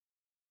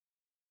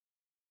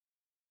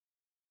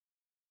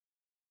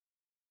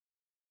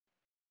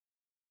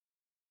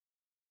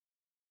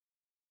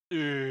Ugh.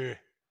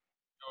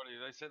 Jordy,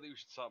 they said that we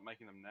should start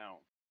making them now.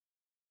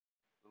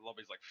 The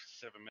lobby's like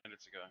 7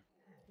 minutes ago.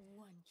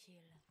 One kill.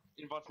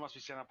 Invites must be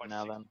sent out by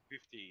Now then.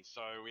 6:50,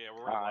 so yeah,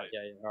 we're All already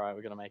right, late. yeah, all right,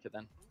 we're gonna make it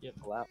then. Yep.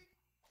 Pull out.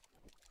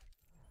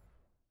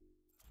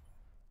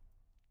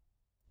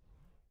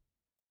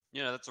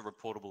 You know, that's a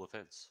reportable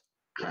offence.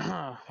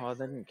 Well,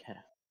 they didn't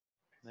care.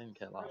 They didn't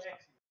care last time.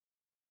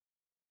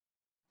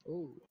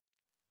 Ooh.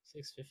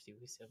 650.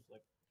 We still have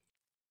like.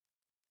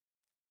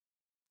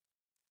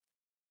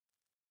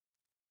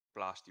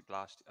 Blasty.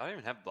 I don't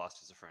even have Blast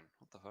as a friend.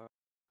 What the fuck?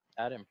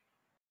 Add him.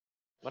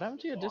 What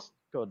happened to your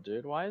Discord,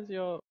 dude? Why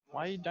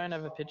you don't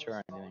have a picture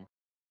or anything?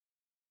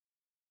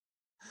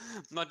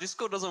 My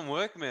Discord doesn't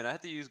work, man. I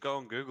had to go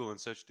on Google and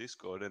search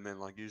Discord and then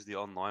like use the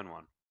online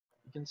one.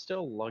 You can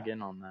still log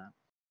in on that.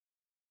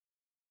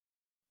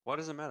 Why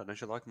does it matter? Don't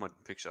you like my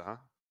picture, huh?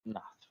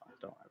 Nah, it's fine.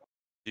 Don't worry.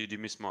 Did you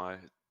miss my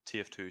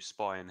TF2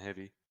 spy and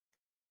heavy?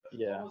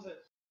 Yeah.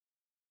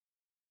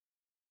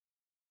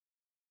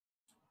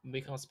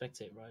 We can't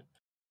spectate, right?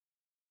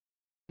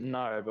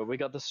 No, but we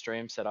got the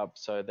stream set up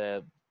so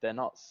they're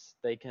not.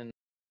 They can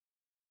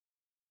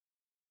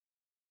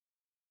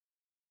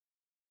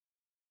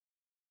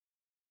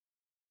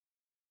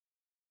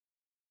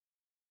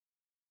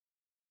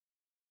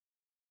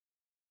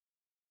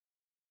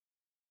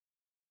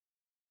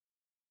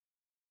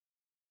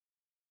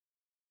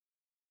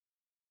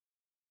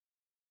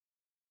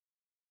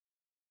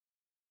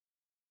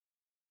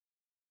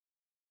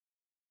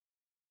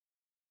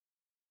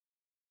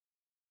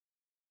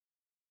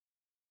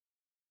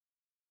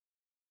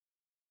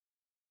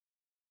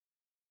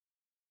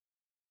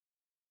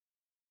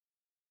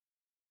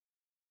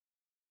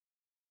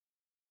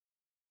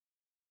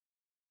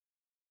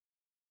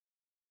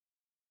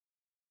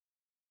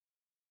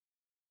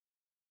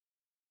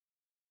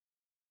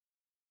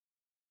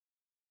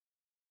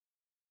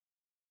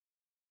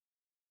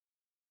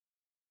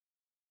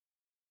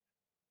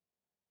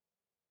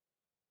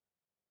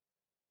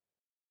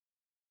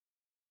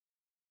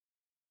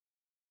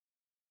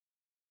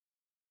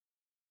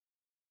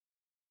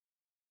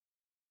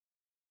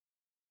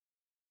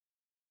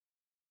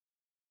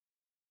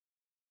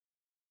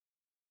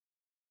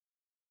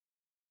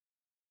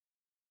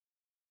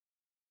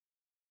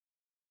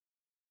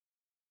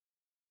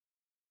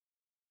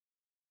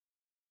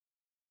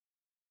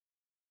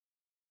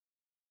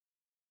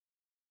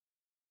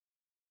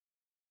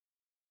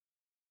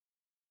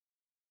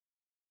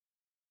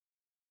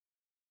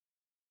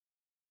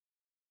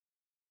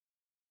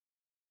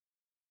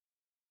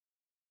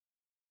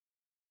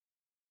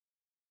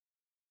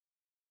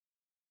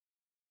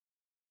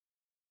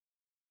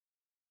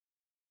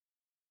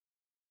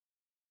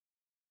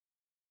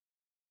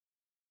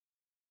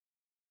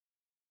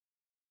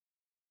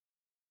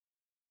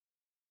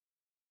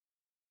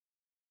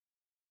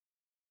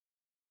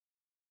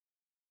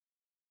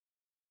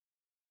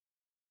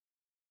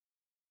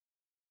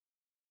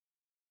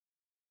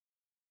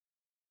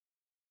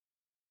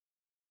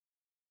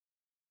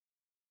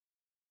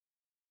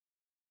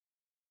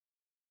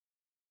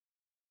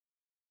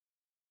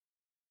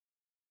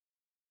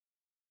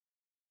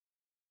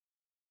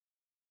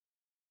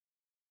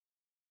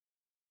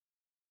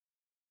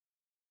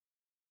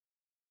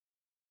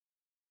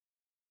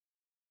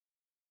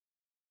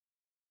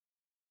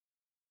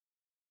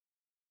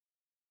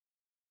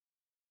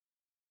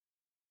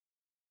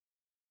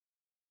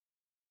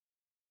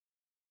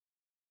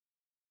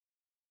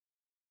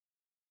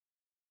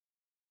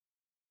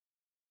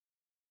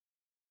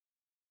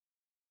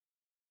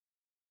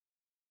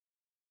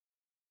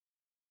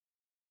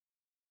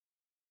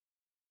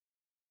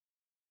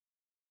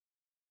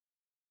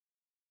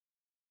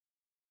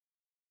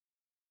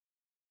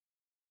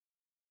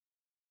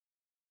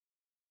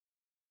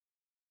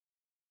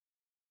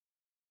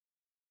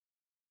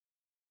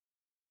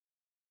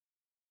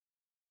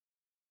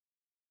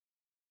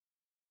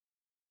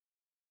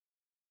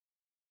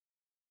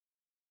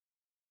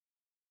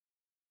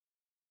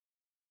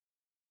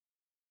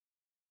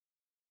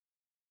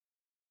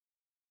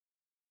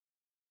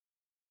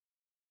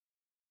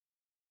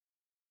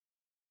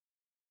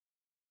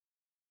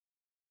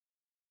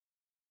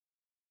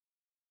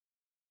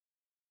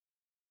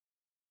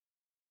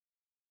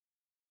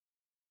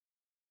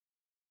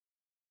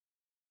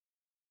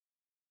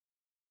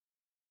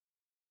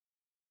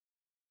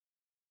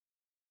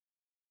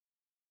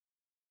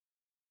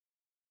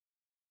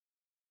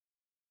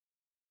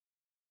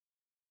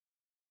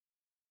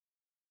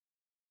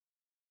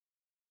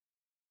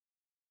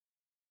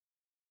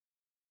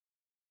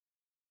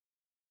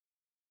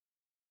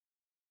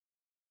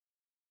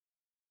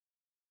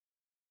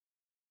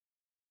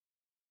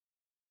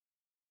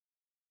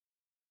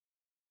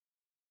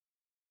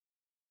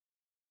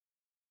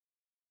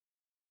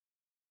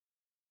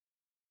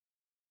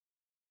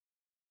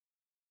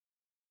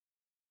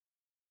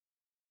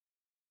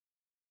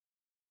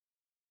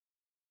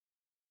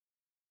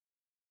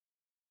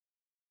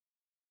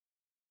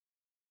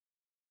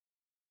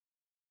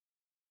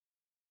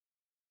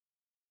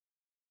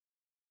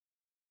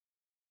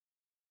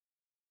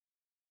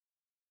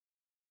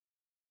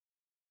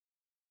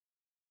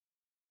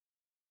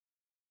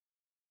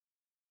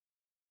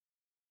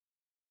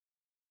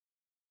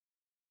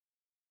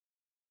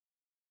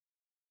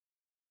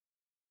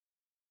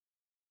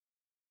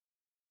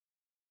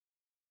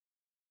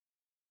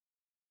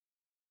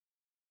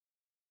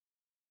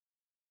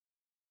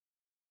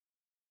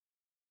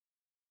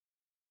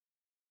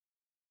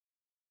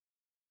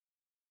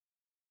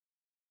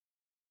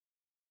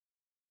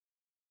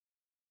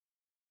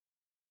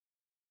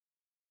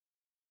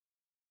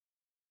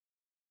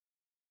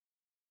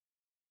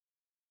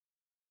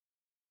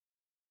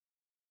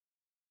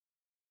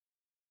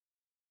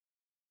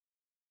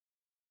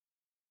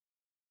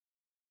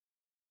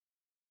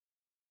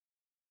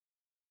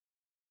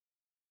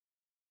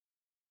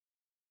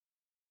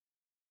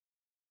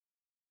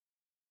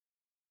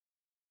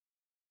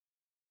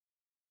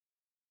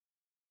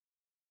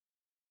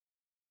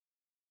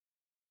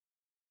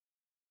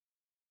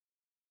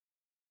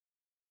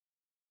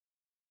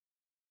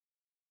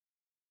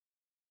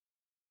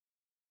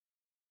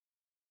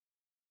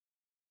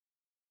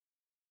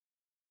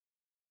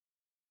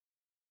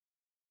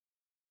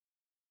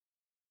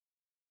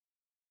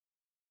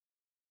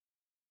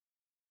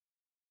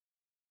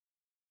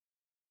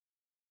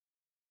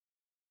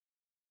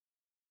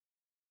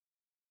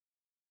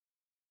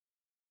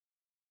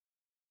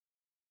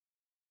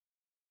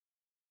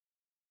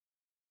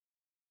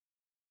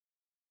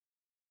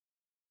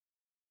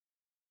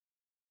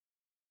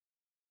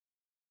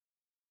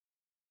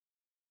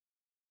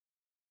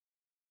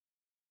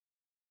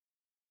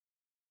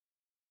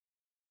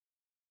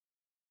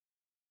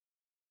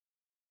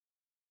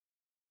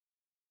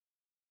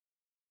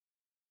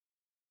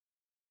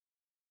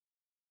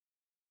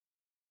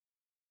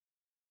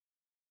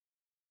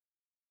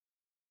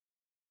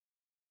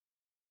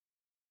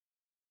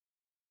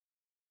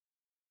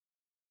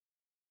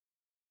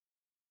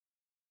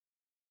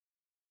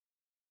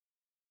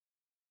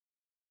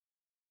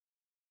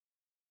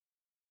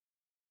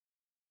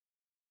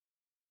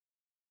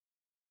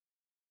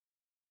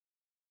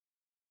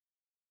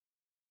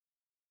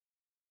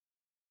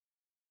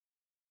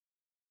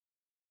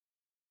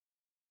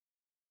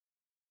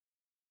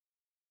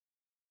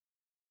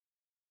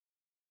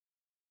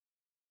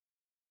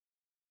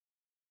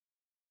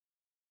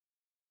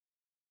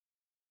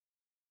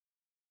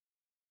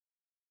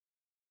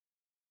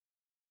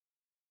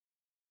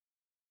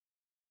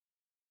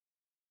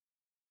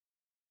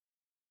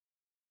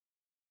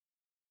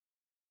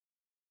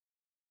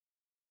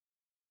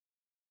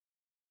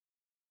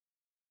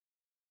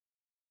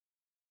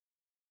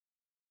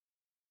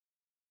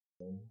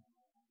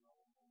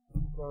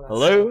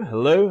Hello,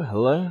 hello,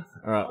 hello.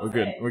 Alright, we're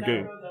good, we're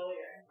good.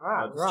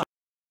 Alright, right.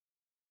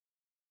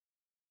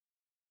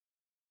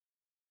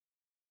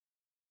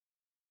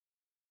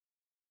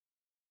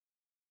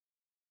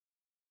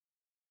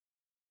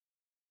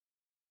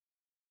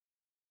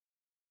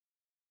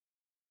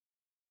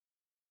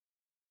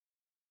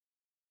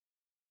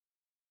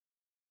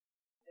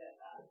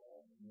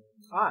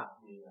 Alright,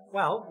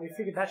 well, we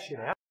figured that shit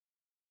out.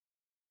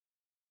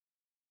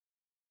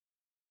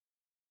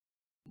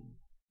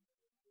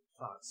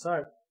 Alright,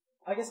 so,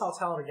 I guess I'll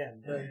tell it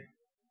again,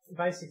 but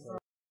basically,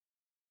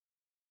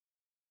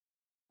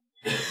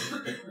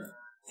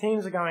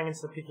 teams are going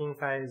into the picking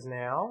phase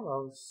now.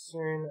 They'll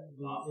soon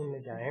be in the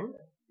game.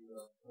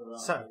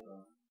 So,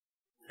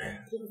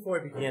 before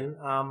we begin,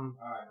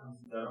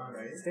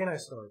 it's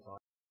Dino's story time.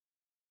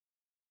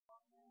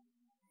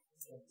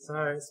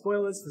 So,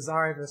 spoilers for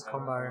Zarya vs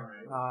Combo.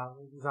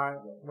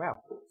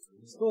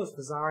 Spoilers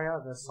for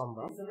Zarya vs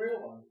Sombra.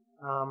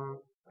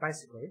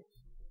 Basically,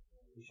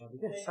 we shall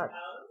begin. So,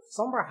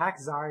 Sombra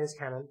hacks Zarya's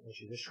cannon and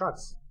she just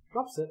shrugs,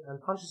 drops it,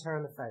 and punches her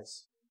in the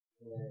face.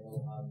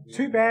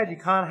 Too bad you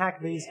can't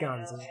hack these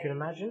guns, as you can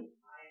imagine.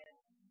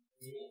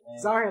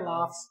 Zarya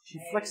laughs, she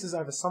flexes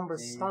over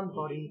Sombra's stunned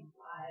body.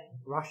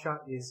 Russia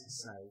is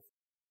saved.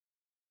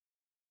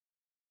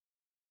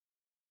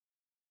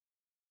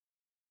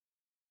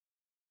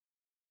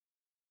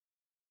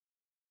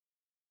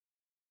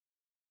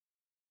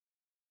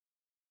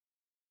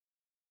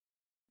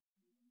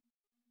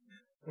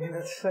 I mean,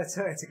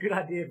 it's a good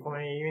idea,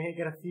 Pointy. You may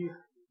get a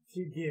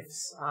few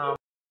gifts.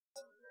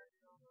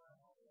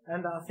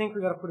 And I think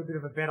we've got to put a bit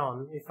of a bet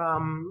on. If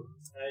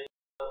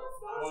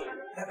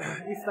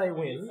they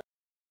win,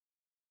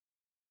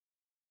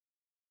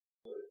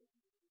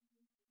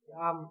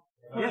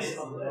 yes,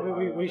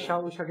 we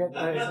shall get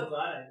those.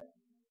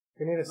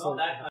 We need a sleep.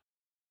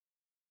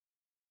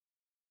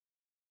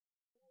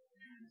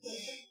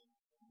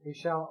 We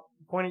shall,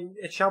 Pointy,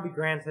 it shall be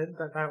granted,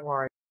 but don't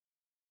worry.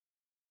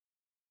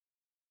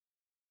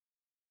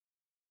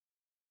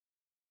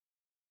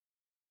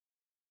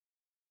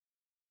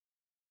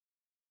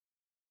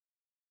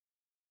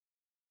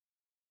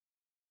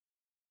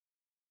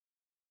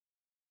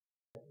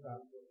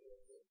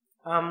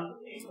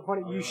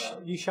 Pointy,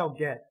 you shall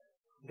get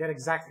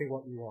exactly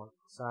what you want.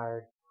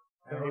 So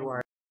don't be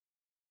worried.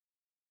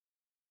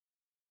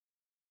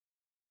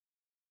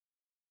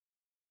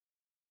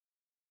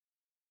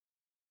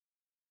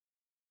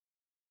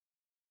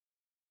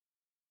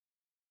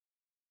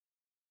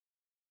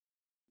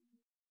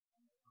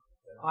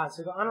 Alright,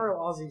 so the Unreal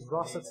Aussies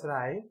roster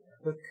today,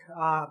 the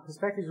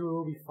perspectives we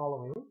will be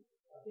following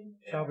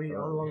shall be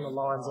along the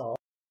lines of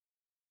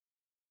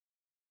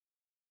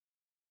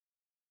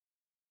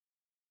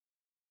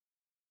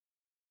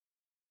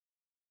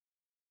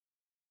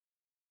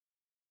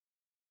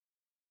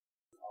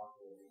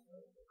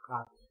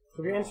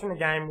so we're entering the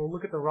game, we'll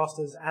look at the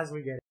rosters as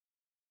we get it.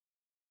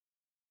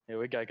 Here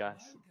we go,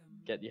 guys.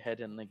 Get your head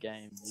in the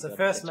game. So the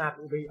first map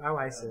will be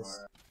Oasis.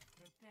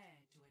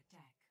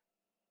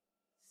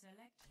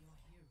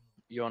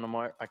 You on a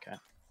more? Okay. If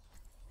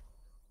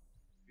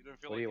you don't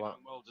feel What like do you you're want?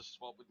 doing well, just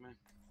swap with me.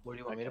 What do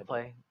you want me to Okay.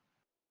 play?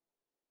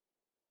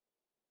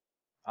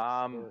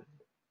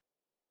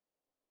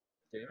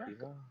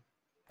 Diva?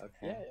 Okay.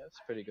 Yeah, it's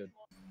pretty good.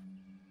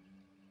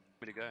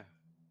 Way to go.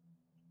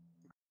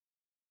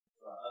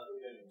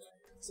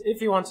 So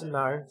if you want to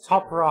know,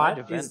 top right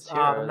Good is events, the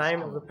heroes.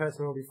 name of the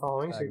person we'll be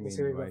following. So you can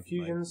see we've got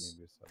Fusions,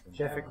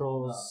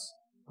 Jefficals,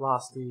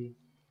 Blasty,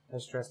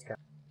 and Stressed Cat.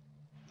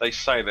 They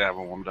say they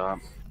haven't warmed up.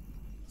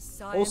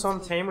 Also on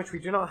the team, which we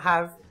do not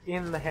have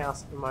in the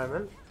house at the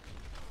moment,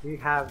 we've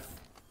got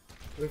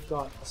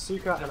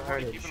Asuka and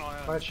Everybody Onage, keep an eye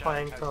on both the chat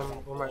playing in case from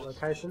someone remote calls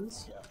us.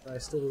 locations. They're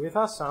still with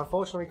us, so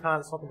unfortunately we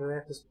can't swap into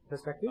their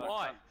perspective.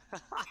 Why? It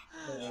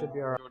should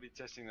be alright. Already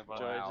testing the Joe's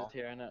button. just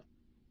hearing it.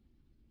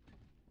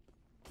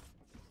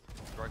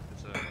 Broke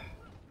the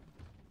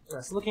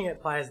server. So looking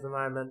at players at the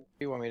moment,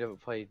 You want me to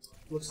play?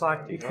 looks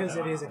like because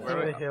it is a King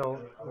of the Hill,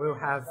 we'll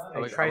have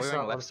a Tracer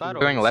on Are we the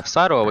going left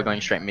side or are we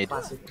going straight mid?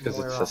 Classic Because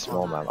it's Moira a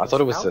small on map. I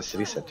thought it was Scout. the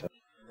city center.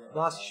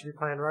 Last should be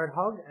playing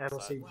Roadhog, and we'll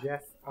see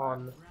Jeff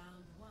on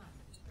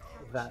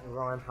that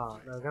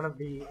Reinhardt. They're going to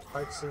be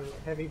focusing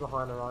heavy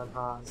behind the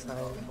Reinhardt, saying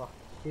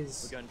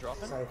his We're going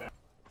dropping? safe.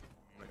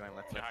 We're going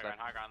left, Yeah, left, left.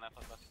 high ground,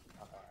 left.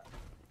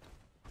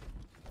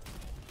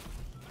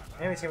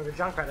 Enemy team with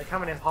the Junkrat, they're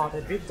coming in hot.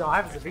 Their big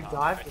dive is a big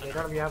dive, but they're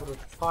going to be able to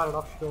fight it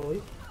off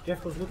surely.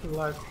 Jeff was looking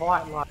low,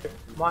 quite low,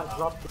 might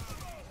drop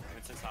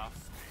It's his half.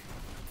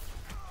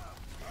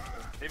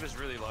 He was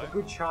really low. a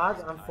good charge.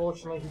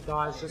 Unfortunately, he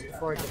dies just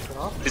before he gets it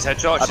off. His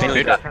headshot, she's been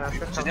nearly good.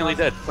 dead. She's nearly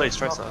dead. Please,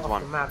 straight side, off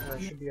one. the map,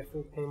 and it should be a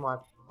full team wipe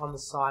on the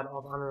side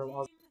of Unreal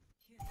Oz.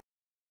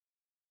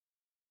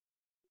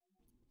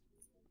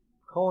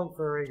 Calling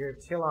for a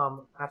regroup.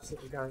 Tillam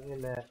absolutely going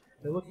in there.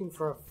 They're looking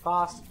for a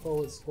fast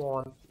forward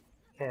spawn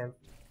camp,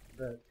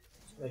 but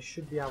they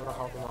should be able to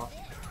hold them off.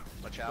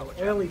 Watch out, watch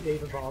out. Early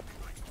Diva Bomb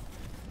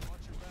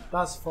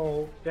does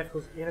fall. Jeff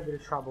was in a bit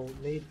of trouble.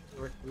 Need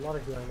a lot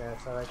of healing there,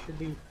 so they should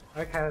be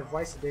Okay, they've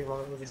wasted D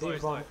bomb. It was a Slow, D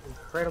bomb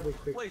incredibly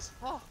quick. Please.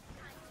 Oh.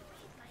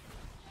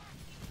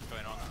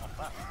 Going on off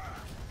that.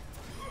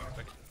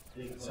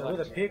 So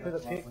with a pick, they're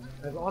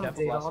on the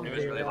D, on the D,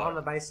 they're on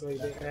the basically,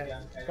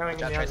 they're going in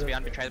Tracer the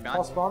behind, Tracer behind.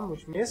 boss bomb,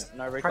 which missed.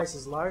 No recall. Trace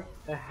is low.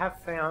 They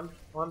have found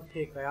on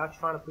pick. They are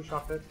trying to push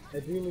off it.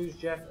 They do lose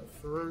Jeff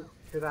through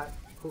to that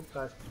hook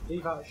though.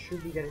 Diva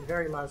should be getting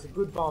very low. It's a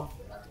good bomb.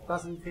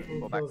 Doesn't pick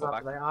any kills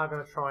up. They are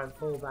going to try and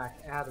fall back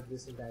out of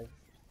this engage.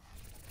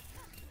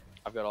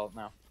 I've got ult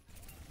now.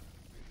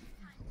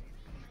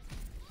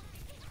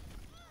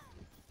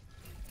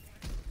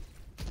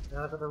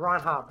 Now they've got the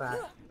Reinhardt back.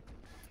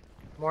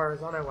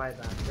 Moira's on her way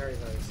back. Very,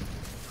 very soon.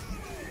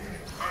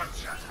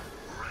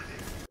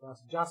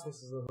 Just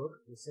misses the hook.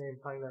 You see him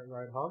playing that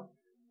Roadhog.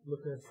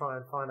 Looking to try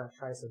and find that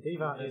Tracer.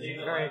 Diva is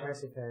very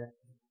aggressive there.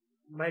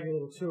 Maybe a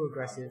little too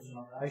aggressive.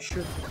 They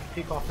should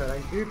pick off her.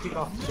 They do pick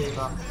off the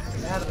Diva.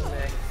 Out of the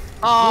neck.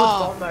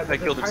 Oh! They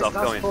killed themselves,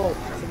 Does going. fall. So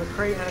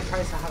McCree and a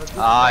Tracer have a good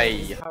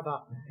Aye.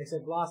 cover.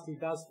 Except Blasty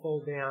does fall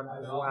down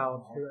as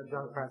well to a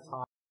Junkrat's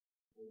high.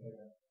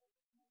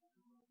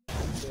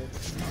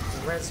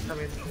 The Reds come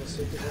in for the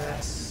super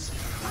dress.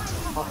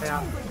 Pop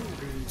out.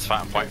 It's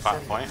fine, point.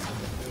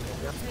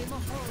 Yep.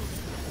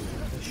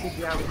 They should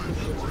be able to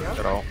push it here.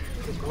 Got ult.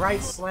 It's a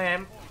great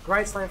slam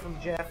from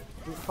Jeff.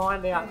 We'll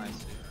find out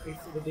if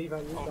the Diva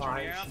will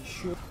die. She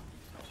should.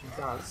 She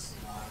does.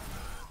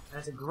 And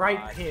it's a great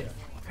pin.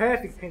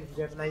 Perfect pin for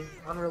Jeff, and they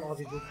Unreal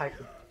Aussies will take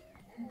it.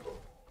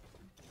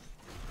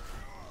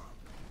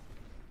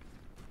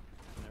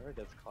 Whenever it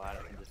gets quiet,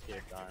 I can just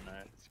hear Dino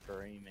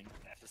screaming.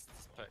 Yeah, just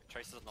put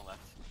Tracer's on the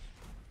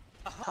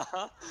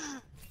left.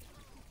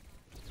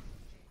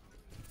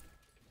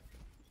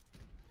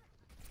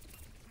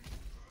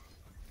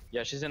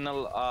 Yeah, she's in the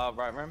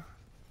right room.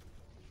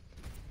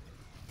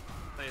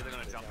 They're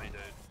gonna jump me,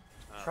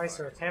 dude.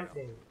 Tracer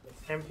attempting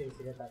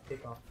to get that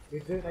pick off. They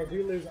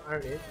do lose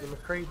ownage. The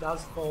McCree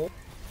does fall.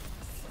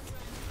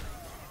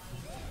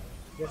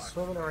 Just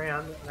swimming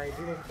around. They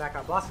do need to back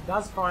up. Blaster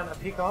does find a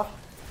pick off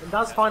and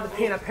does find a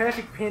pin, a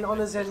perfect pin on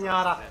the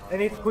Zenyatta. They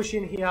need to push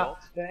in here.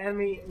 The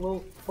enemy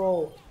will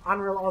fall.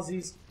 Unreal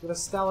Aussies with a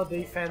stellar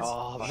defense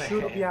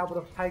should be able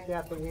to take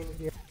out the win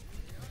here.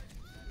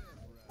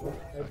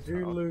 They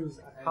do lose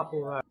a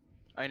couple of those.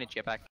 Own it,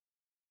 get back.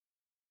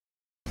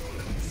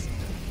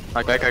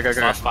 Okay, go. It's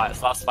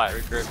last fight,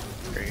 regroup.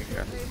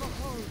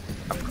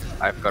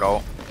 I've got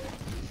ult.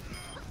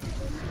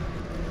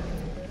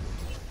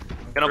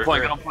 Get on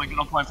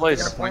point,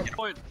 please. Get on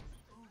point.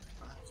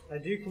 They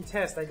do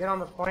contest. They get on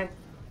the point.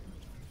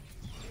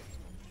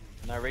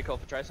 No recall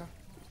for Tracer.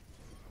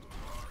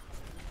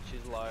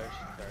 She's low.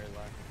 She's very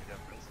low.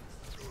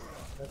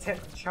 They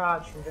attempt to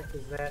charge from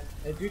Vectors there.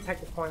 They do take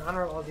the point.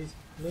 Unreal Aussies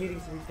needing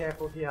to be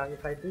careful here.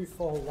 If they do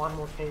fall one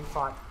more team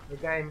fight, the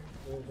game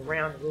or the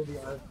round will be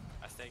over.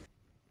 I think.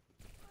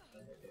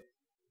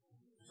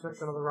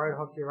 Switch onto the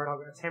Roadhog here.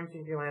 Roadhog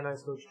attempting to land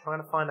those hooks, trying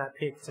to find that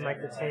pick to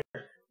make the team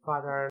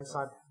fight their own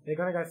side. They're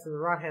going to go through the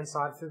right hand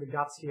side, through the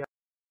guts here.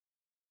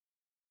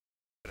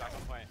 Back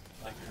on point.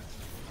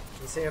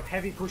 You see a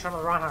heavy push on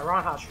the Reinhardt.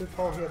 Reinhardt should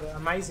fall here. The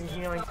amazing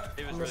healing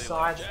from the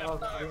sides of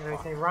the enemy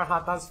team.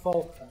 Reinhardt does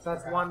fall, so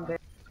that's one down.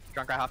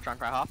 Drunk right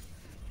half.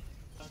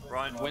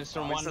 Ryan,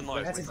 Winston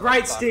low. That's a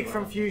great stick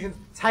from Fusion.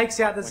 Takes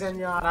out the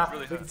Zenyatta.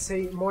 We can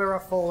see Moira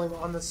falling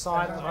on the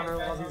side of Unreal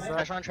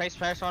Aussies.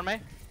 Pressure on me.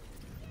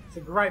 It's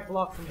a great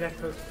block from Jeff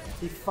Cook.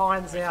 He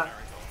finds out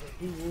that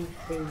he will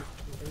be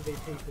the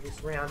MVP for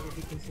this round if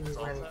he continues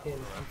landing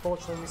pins.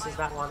 Unfortunately misses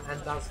that one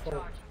and does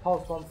fall.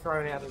 Pulse bomb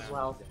thrown out as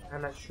well,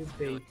 and that should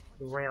be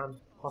the round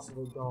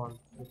possibly gone.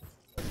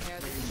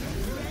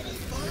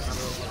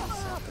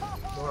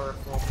 Moira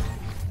falling.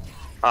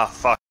 Ah,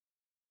 fuck.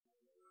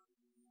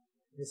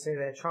 You see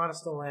they're trying to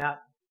stall out.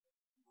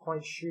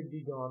 Point should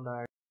be gone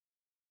though.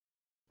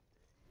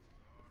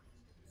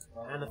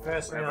 And the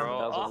first round,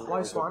 That was a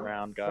close good one,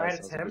 round, great guys.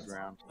 That was a attempt, good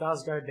round.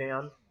 does go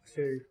down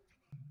to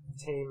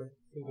Team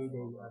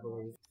TBD, I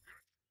believe.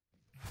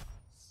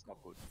 Not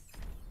good.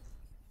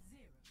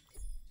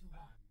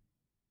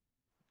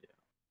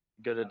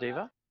 Go to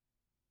Diva.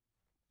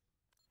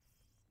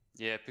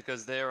 Yeah,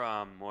 because their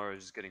Moira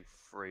is getting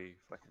free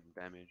fucking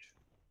damage.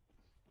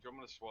 Do you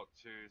want me to swap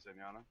to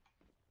Zenyatta?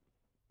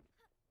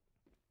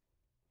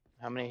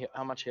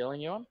 How much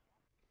healing you on?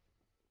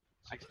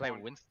 I can play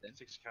Winston.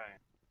 6k.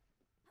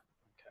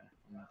 Okay,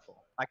 I'm at 4.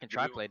 I can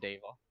try play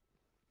Diva.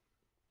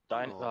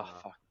 Don't. Oh, Oh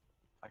fuck.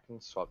 I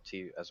can swap to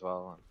you as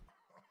well.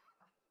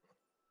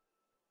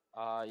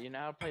 You know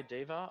how to play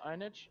Diva,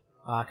 Ownage?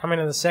 Coming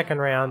to the second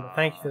round,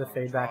 thank you for the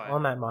feedback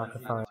on that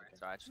microphone.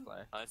 Sorry, just play.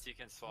 Unless you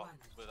can swap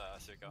with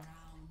Asuka.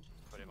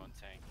 Put him on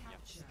tank. Yep,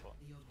 support.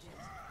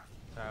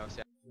 So I'll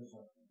see.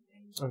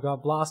 I've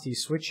got Blasty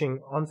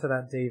switching onto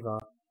that Diva.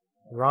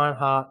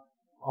 Reinhardt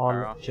on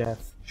Moira. Jeff.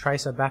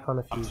 Tracer back on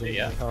the Fusion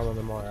and Colin on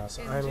the Moira.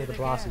 So only the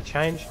Blasty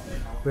change.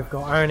 We've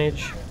got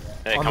Ownage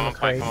Hey, on come the on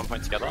point, McCree. come on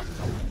point together.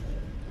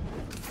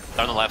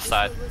 They're on the left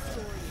side.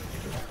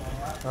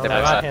 On the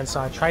right hand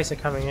side, Tracer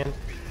coming in.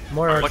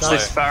 Moira Watch does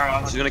this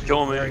Farah, she's gonna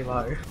kill very me.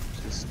 low.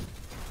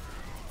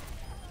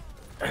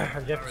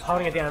 Jeff is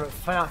holding it down.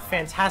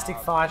 Fantastic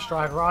fire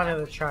strike right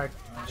into the choke,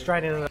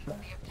 straight into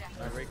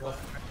the.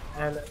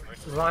 And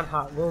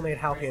Reinhardt will need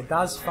help here.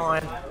 Does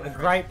find a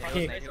great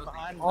pick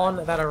on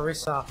that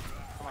Orisa.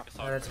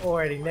 And it's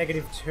already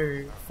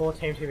 -2 for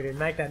Team TBD.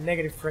 Make that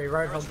 -3.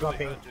 Roadhog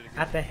dropping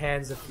at the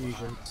hands of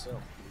Fusion.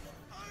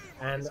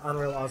 And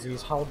Unreal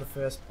Aussies hold the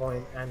first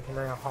point and can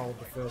now hold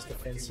the first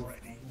defensive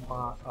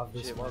part of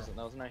this She one. wasn't.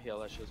 There was no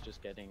healer. She was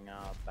just getting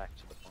back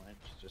to the point.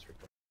 She's just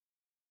recording.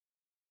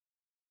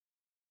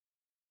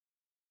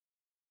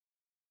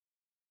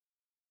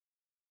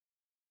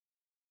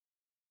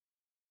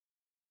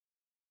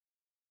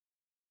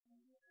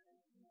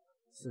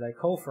 So they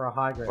call for a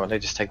high ground. Why don't they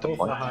just take the Call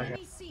for point? a high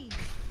ground.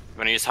 We're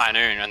gonna use high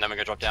noon and then we're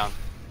gonna drop down.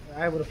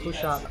 They're able to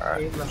push up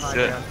in the high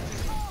Shit. ground.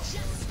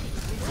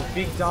 It's a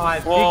big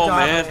dive, Whoa, big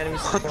dive man. on the enemy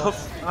support.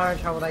 Are in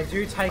trouble. They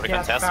do take What a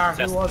out contest, Farah, who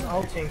contest. was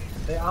ulting.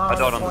 They are I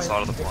died on the point.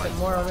 side of the It's point.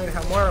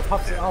 a Moira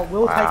pops it. Oh,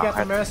 will Wow, take out the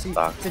that Mercy.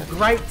 sucked. It's a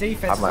great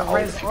defense. I'm The at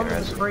res ult, onto the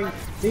res. free.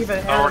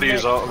 Diva I already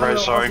used ult, res, Unreal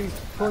sorry.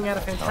 Aussies pulling out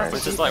a fantastic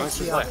Where's this light? Where's defense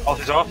this here. light? Ult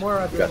is off.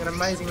 Moira doing an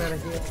amazing amount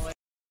of heal.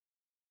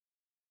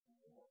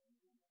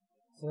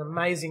 It's an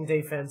amazing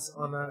defense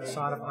on the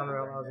side of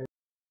Unreal Aussie.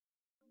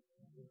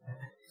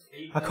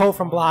 A call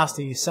from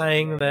Blasty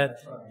saying that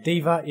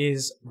Diva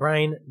is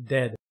brain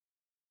dead.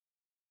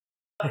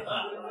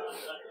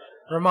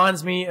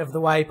 Reminds me of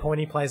the way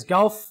Pointy plays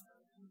golf,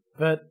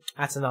 but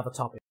that's another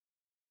topic.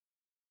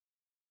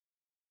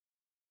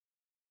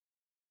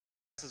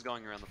 This is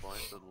going around the point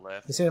to the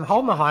left. You see them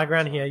holding the high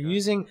ground here,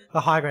 using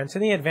the high ground to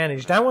the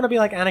advantage. Don't want to be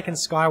like Anakin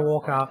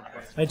Skywalker.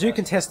 They do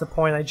contest the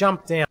point, they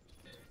jump down,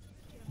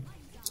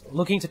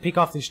 looking to pick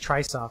off this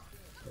Tracer.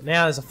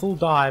 Now there's a full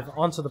dive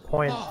onto the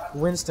point.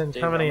 Winston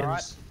coming in,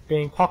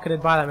 being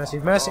pocketed by that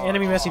Mercy.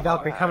 Enemy Mercy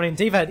Valkyrie coming in.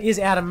 Diva is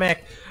out of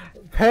mech.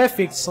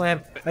 Perfect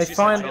slam. They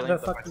find the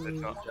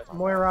fucking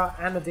Moira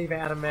and the Diva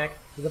out of mech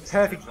with a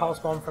perfect pulse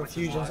bomb from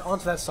Fusions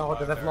onto that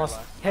soldier. They've lost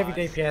heavy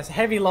DPS,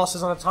 heavy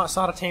losses on the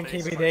side of Team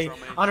TBD.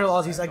 Unreal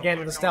Aussies again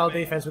with a stellar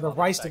defense with a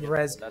wasted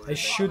res. They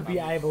should be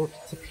able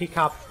to pick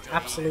up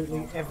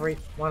absolutely every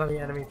one of the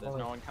enemy There's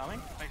no points. one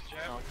coming? Thanks,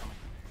 Jeff. No one coming.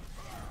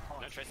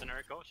 No Tracer, no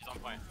recall. She's on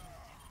point.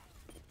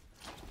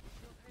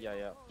 Yeah,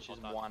 yeah. She's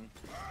one.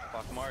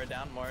 Fuck, Moira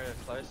down. Moira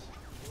close.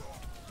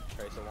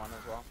 Tracer one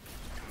as well.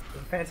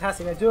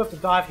 Fantastic. They do have to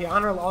dive here.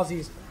 Unreal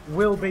Aussies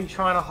will be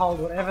trying to hold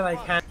whatever they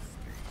can.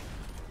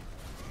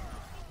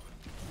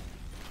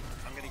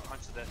 I'm getting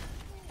punched to death.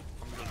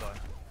 I'm gonna die.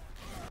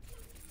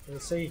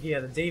 You'll see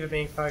here the Diva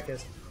being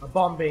focused, a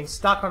bomb being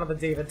stuck onto the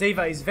Diva.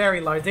 Diva is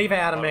very low. Diva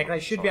out of mech. They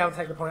should be able to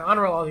take the point.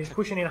 Unreal Aussies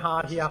pushing in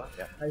hard here.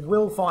 They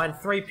will find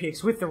 3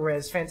 picks with the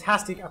res.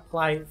 Fantastic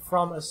play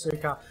from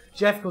Asuka.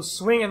 Jeff was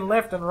swinging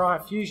left and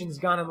right. Fusion's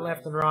gunning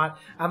left and right.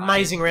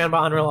 Amazing round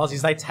by Unreal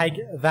Aussies. They take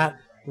that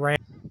round.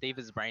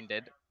 Diva's brain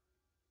dead.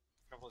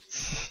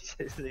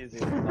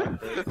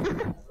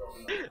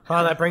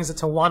 Fine, that brings it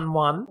to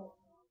 1-1.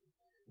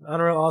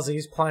 Unreal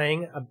Aussies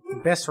playing the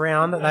best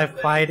round that they've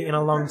played in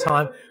a long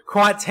time.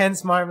 Quite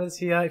tense moments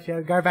here. If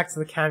you go back to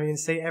the camera, you can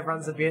see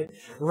everyone's a bit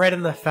red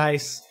in the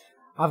face.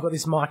 I've got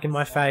this mic in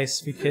my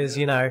face because,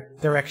 you know,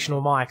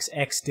 directional mics,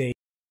 XD.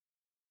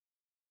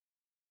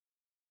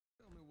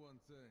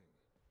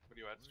 What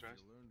do you add,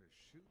 Strash?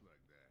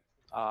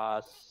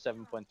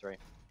 7.3.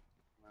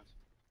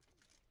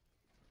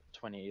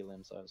 20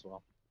 elims as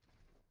well.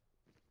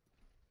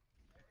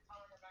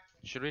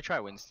 Should we try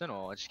Winston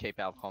or just keep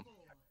our comp?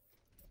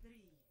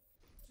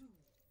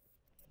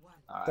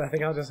 I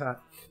think I'll just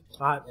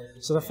Alright,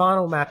 so the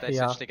final map If they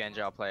here. switch to Genji,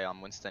 I'll play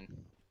Winston.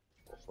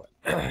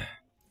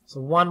 It's a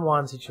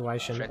 1-1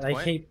 situation. Straight to They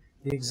point. keep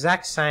the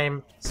exact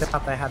same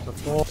setup they had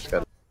before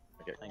Thank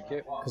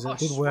you. because it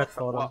did work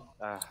for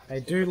them.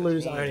 They do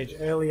lose ownage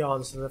early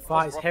on, so the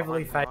fight is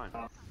heavily favored.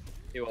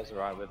 He was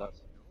right with us.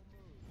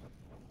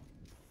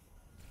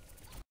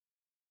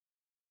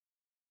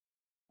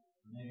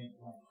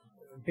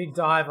 Big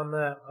dive on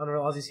the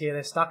Unreal Aussies here.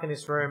 They're stuck in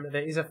this room.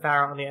 There is a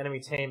Farah on the enemy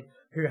team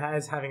who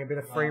is having a bit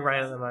of free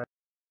reign at the moment.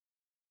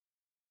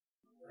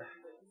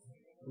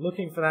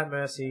 Looking for that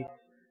Mercy.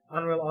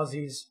 Unreal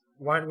Aussies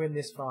won't win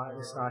this fight at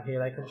the start here.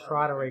 They can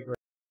try to regroup.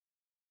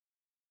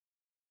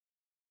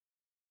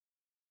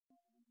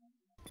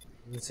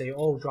 You can see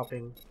all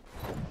dropping.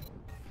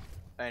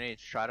 Only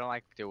try to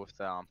like deal with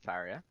the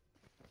Farrier.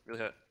 Really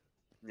hurt.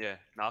 Yeah.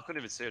 No, I couldn't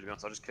even see it to be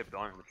honest. I just kept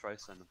dying with the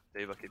trace and the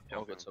Diva kept All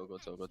jumping. good, all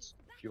good, all good.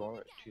 If you want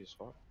it, choose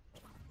spot.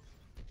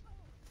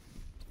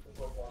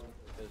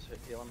 There's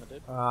heal him,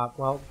 dude.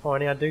 Well,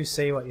 Pointy, I do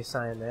see what you're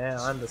saying there.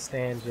 I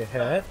understand you're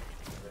hurt,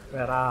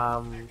 but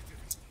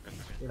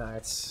you know,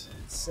 it's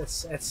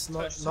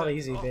not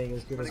easy being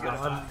as good as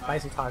I'm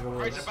basically Tiger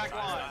Woods.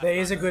 There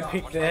is a good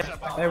pick there.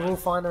 They will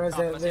find her as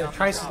their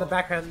Tracer's the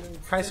background.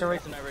 Tracer, No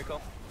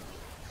recall.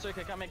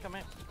 Suka, come in, come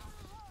in.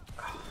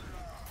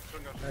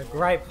 a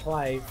great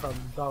play from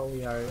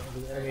Dolio,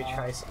 the enemy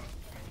Tracer.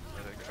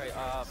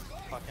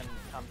 Fucking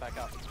come back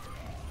up.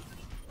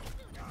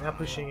 Now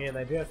pushing in,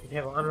 they do have to be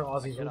careful. Unreal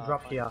Aussies will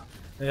drop here.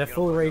 They're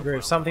full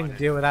regroup, something to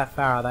deal with that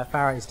Pharah. That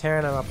Pharah is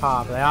tearing them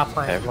apart, but they are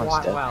playing Everyone's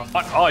quite dead. well.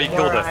 Oh, you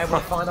killed Moira it. able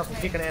to find off and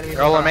pick an enemy.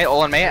 They're all on me,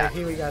 all on me. And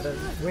here we go, the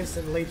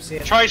Winston leaps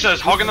in.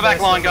 Tracer's hogging the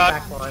back line,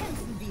 guard.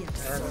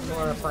 And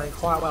Moira playing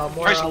quite well.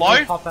 Moira Tracer will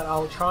low. pop that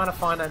ult, trying to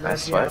find that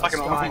Mercy. swear. out of the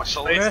Fucking sky. off my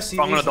soul. Mercy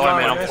I'm gonna is die, low.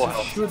 man, I'm Mercy full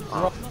health. should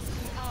drop.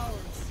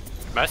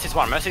 Mercy's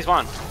one, Mercy's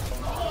one.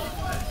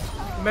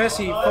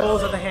 Mercy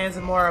falls at the hands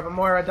of Moira, but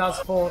Moira does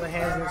fall at the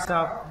hands of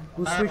himself.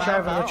 We'll switch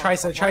over to the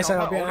Tracer. Tracer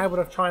will be able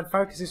to try and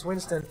focus this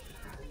Winston.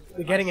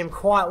 They're getting him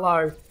quite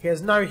low. He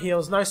has no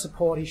heals, no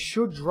support. He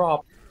should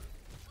drop.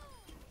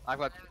 I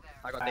got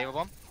Diva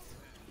Bomb.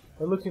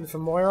 They're looking for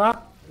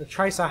Moira. The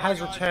Tracer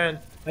has returned.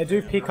 They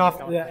do pick off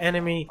the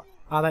enemy.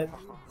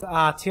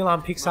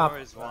 Tilam picks up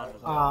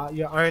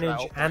your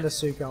Ownage and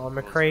Asuka on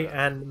McCree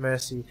and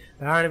Mercy.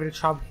 They are in a bit of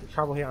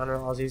trouble here under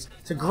Aussies.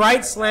 It's a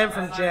great slam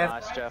from Jeff.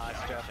 Nice, Jeff.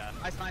 Nice, Jeff.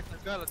 Nice,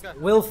 let's go.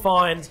 Will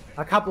find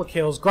a couple of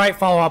kills. Great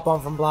follow-up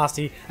on from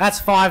Blasty. That's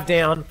 5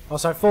 down.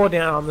 Also 4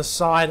 down on the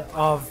side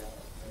of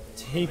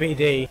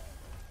TBD.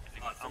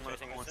 I'm gonna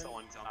think once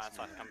someone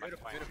come back.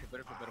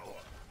 Beautiful.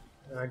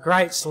 A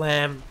great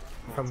slam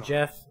from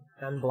Jeff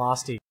and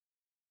Blasty.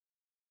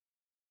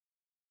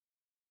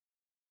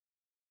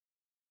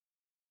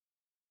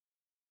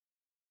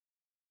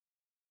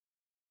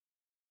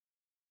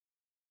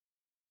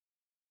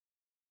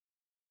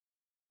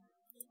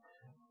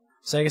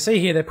 So you can see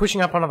here they're pushing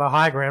up onto the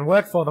high ground.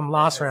 Worked for them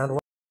last round.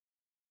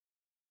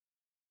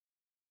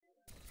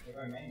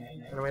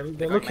 And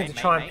they're looking to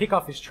try and pick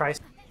off his Trace.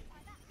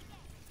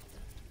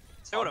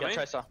 See what I mean?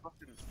 Tracer.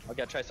 I'll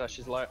get Tracer,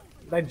 she's low.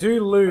 They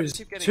do lose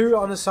 2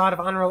 on the side of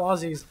Unreal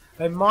Aussies.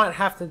 They might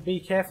have to be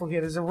careful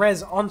here. There's a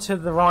res onto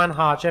the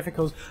Reinhardt.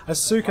 Jefficles,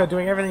 Asuka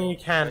doing everything he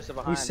can.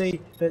 We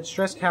see that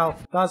Stress Cal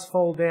does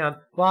fall down.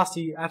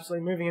 Blasty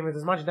absolutely moving in with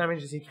as much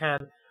damage as he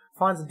can.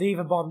 Finds a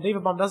Diva Bomb. Diva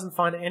Bomb doesn't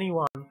find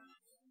anyone.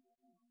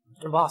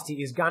 And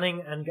Blasty is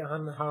gunning and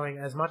gun-hoeing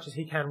as much as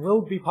he can.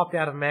 Will be popped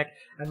out of mech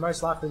and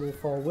most likely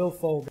will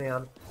fall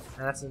down.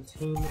 And that's a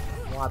team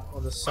wipe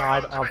on the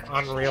side of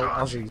Unreal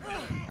Aussie.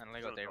 And they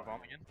got Diva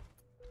Bomb again.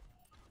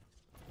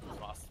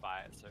 Last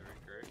fight, so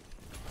regroup.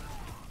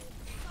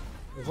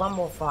 There's one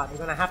more fight. We're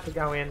going to have to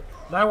go in.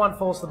 No one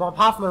falls to the bomb.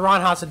 Apart from the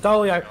Reinhardt. So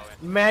Dolio,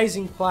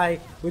 amazing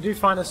play. We do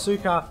find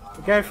Asuka.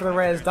 We go for the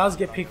res. Does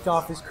get picked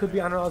off. This could be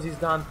Unreal Aussie's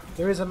done.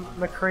 There is a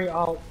McCree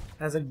ult.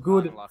 As a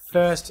good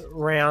first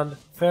round,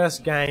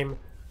 first game.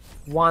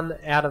 1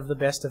 out of the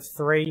best of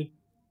 3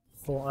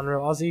 for Unreal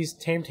Aussies.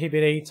 Team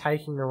TBD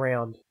taking the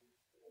round.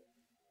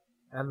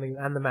 And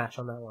the match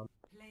on that one.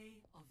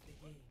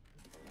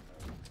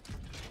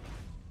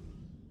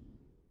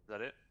 Is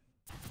that it?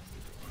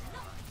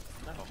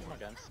 No, two more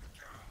games.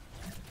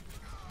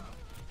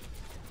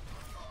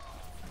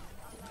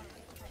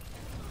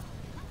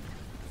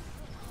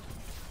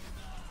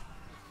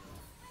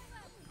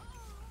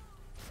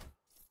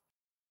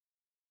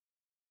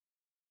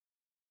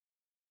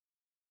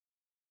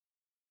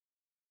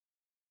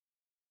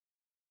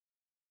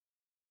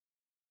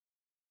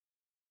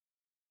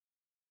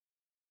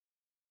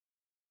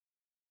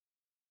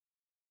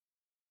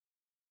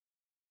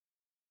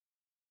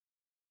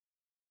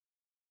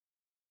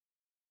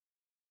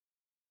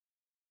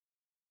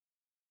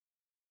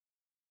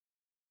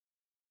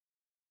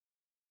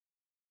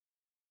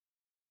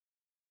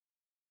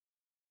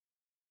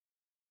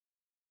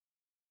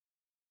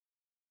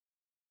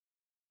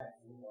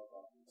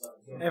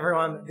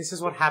 Everyone, this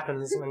is what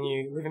happens when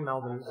you live in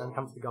Melbourne and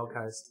come to the Gold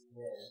Coast.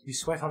 You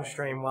sweat on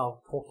stream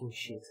while talking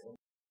shit.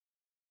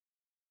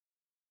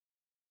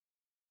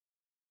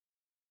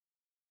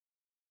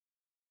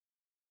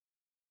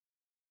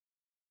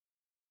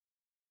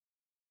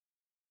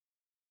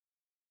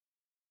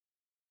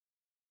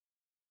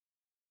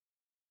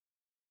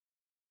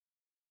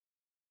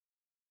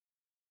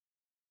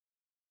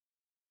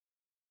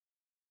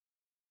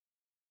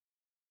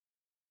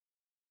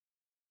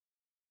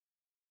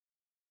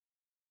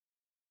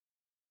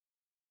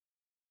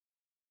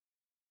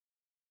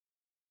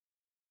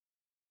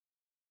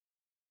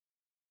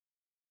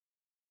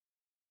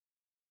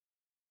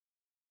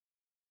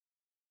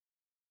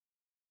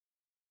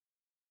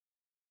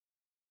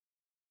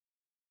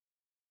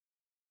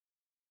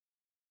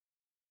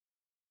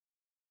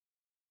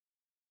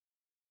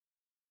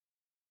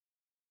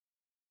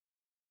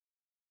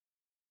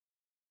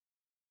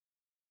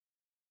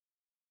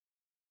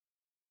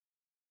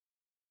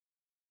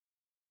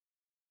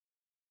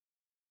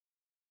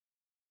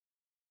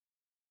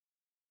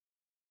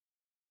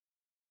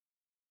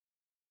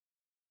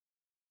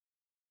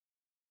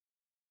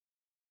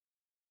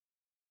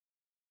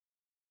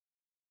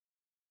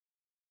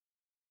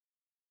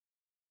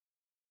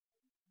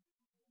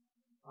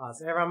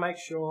 So everyone make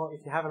sure,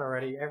 if you haven't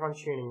already, everyone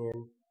tuning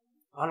in,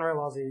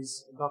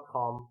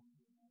 unrealaussies.com,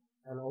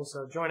 and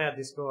also join our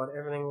Discord.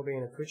 Everything will be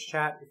in a Twitch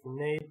chat if you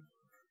need.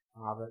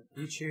 But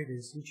YouTube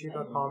is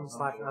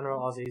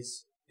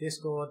youtube.com/unrealaussies,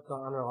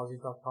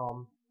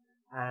 discord.unrealaussies.com,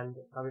 and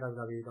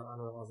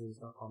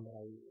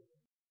www.unrealaussies.com.au.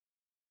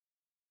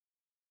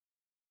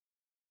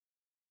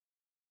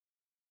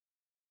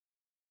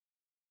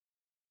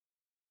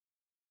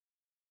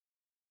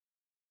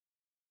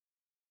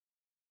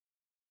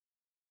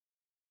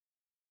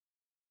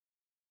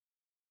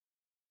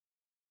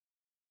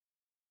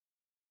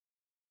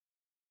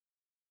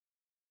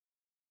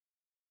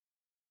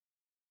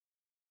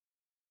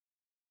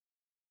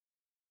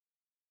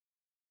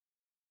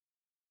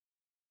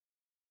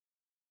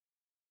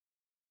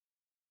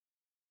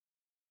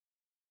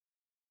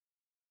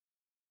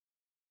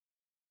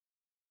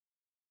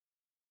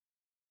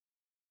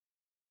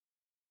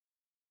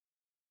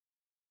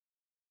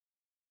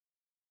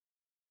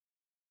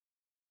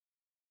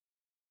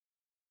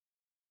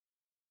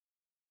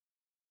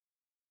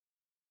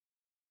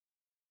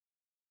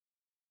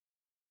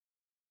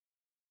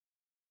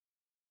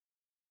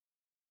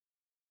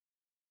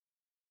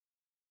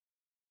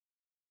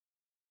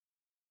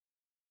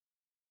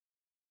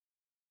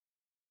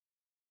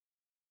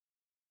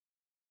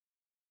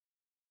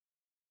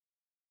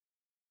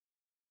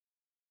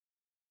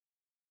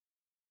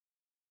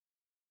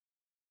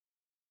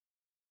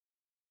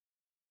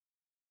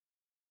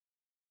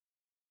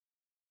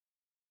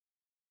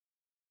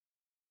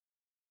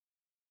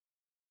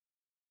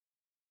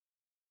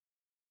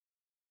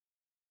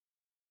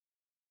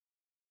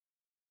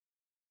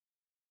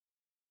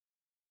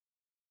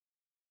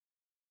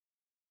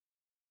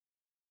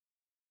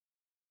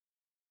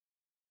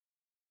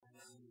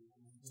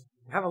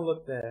 Have a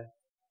look there.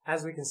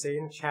 As we can see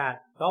in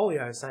chat,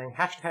 Dolio saying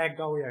hashtag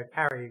Dolio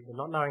carry, but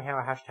not knowing how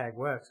a hashtag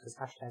works because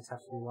hashtags have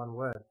to be one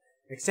word.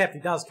 Except he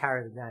does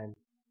carry the game.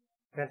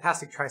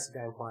 Fantastic Tracer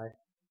gameplay.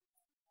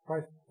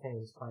 Both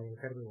teams playing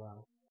incredibly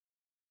well.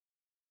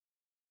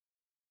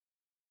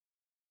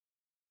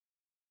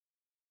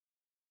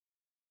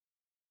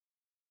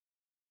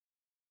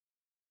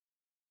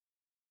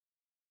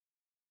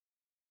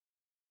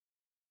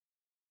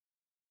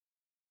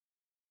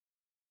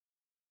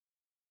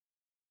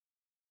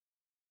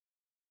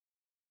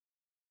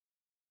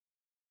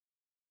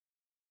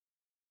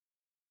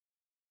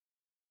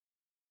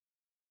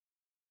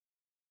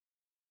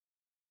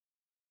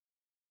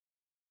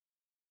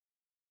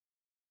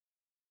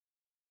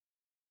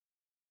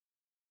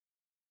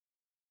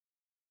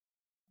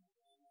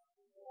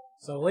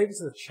 So I'll leave it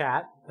to the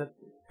chat, but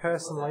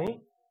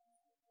personally,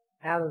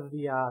 out of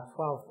the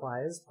 12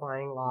 players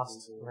playing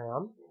last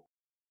round,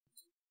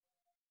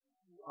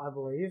 I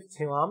believe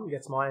Tilam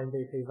gets my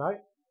MVP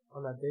vote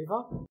on that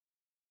diva.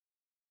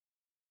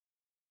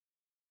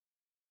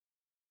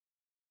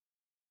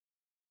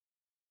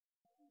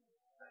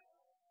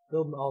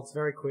 Building ults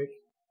very quick,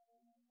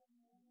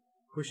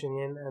 pushing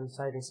in and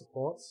saving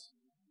supports,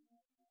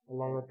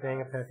 along with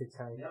being a perfect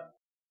tank.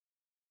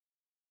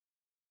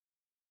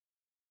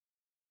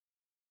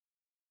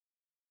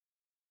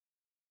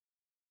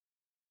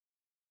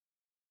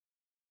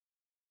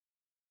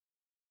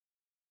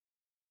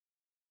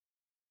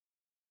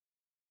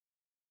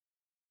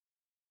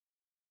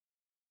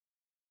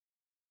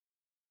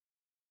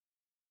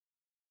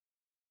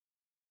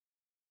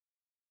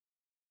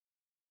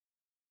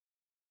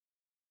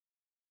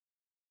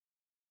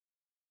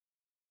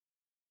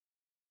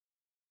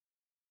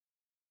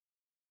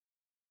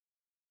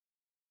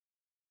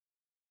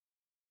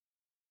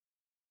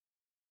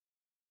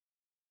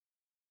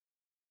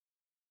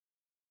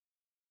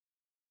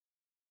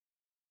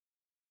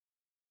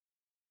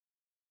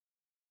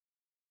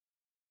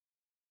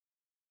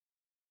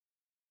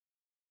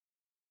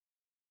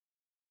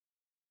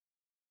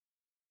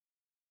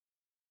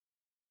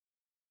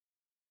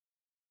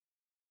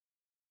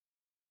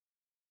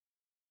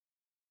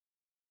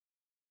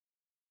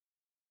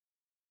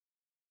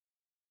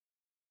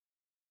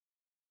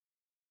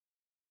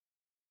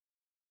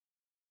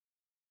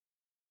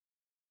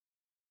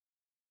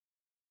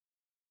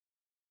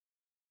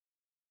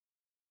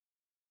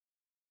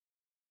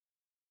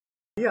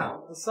 Yeah,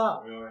 what's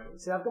up?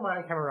 See, I've got my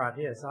own camera right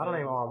here, so I don't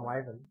even know why I'm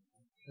waving.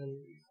 And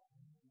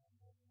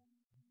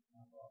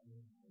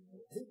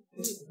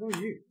who are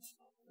you?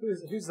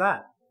 Who's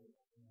that?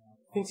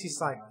 Thinks he's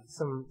like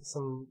some.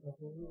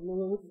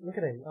 Look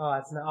at him. Oh,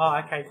 it's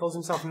okay. He calls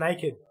himself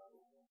naked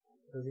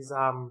because he's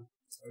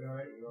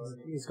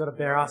got a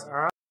bare ass. All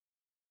right.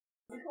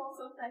 He calls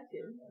himself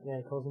naked. Yeah,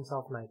 he calls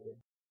himself naked.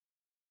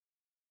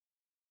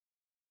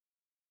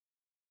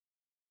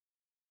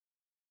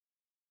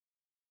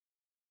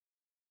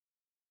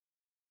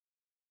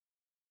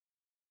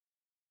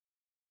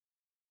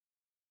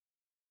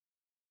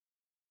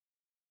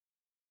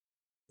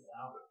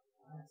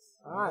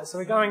 Alright, so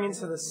we're going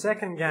into the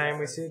second game.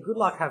 We see Good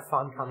Luck Have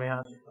Fun come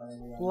out.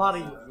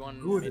 Bloody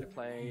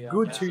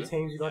good two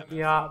teams. We've got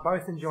here,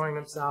 both enjoying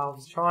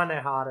themselves, trying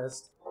their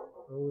hardest.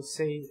 And we'll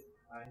see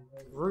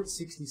Route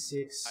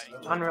 66,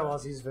 Unreal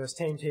Aussies versus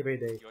Team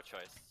TBD. Your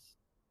choice.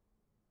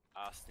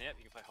 Snip,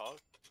 you can play Hog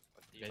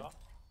or Diva.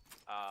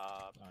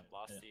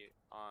 Blasty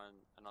on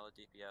another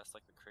DPS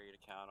like McCree to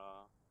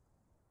counter.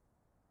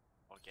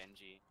 Or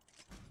Genji.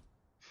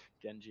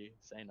 Genji,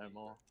 say no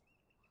more.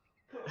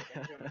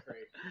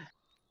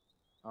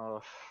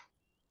 Oh,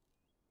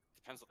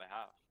 depends what they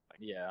have. Like,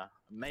 yeah,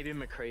 maybe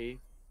McCree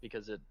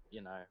because it,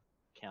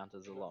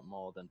 counters a lot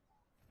more than.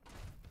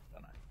 I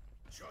don't know.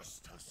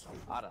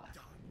 I don't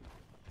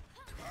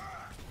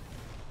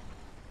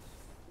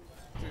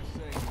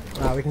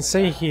know. We can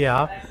see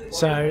here.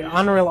 So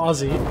Unreal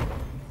Aussie.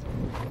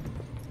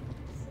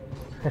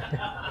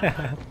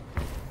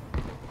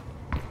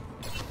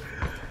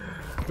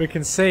 We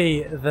can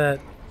see that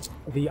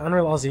the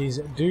Unreal Aussies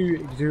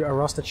do a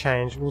roster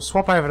change. We'll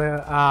swap over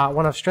to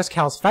one of Stress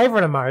Cal's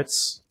favourite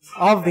emotes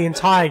of the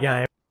entire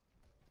game.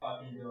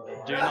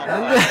 Do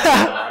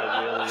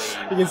not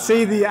You can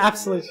see the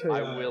absolute truth.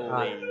 I will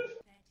leave.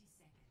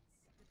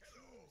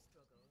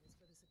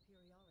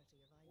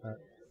 You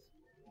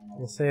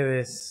can see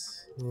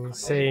this. You can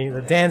see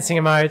the dancing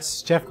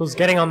emotes. Jeffcool's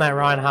getting on that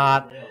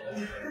Reinhardt.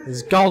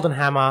 His golden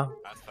hammer.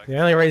 The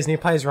only reason he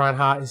plays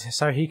Reinhardt is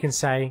so he can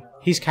say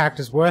his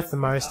character's worth the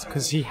most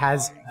because he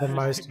has the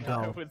most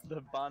gold. With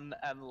the bun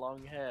and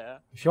long hair.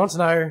 If you want to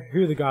know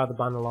who the guy with the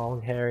bun and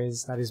long hair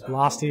is, that is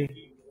Blasty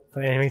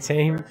for the enemy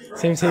team.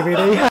 Team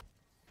TBD.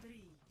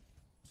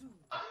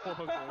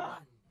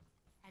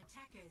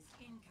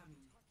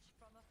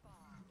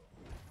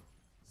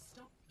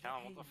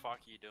 Callum, what the fuck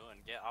are you doing?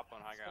 Get up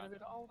on high ground.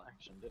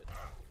 Action, dude.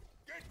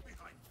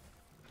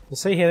 You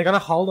see here, they're going to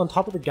hold on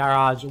top of the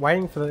garage,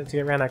 waiting for it to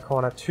get around that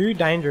corner. Too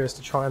dangerous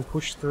to try and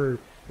push through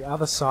the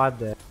other side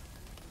there.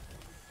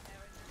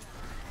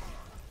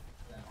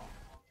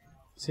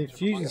 See,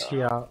 Fusion's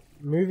here,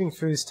 moving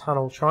through this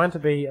tunnel, trying to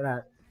be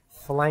that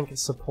flank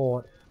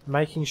support,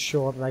 making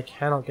sure that they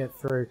cannot get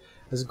through.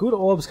 There's good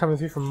orbs coming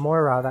through from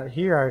Moira, that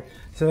hero.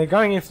 So they're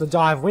going in for the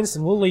dive.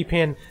 Winston will leap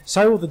in.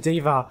 So will the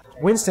D.Va.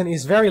 Winston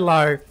is very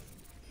low.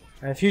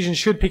 And Fusion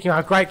should pick him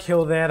up. Great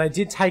kill there. They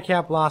did take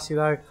out Blasty,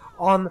 though,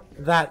 on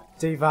that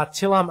D.Va.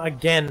 Tillam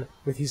again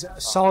with his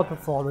solid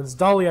performance.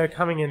 Dolio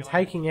coming in,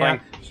 taking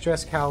out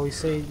Stress Cal. We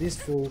see this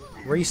fool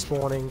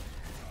respawning.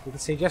 You can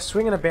see Jeff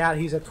swinging about.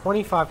 He's at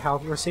 25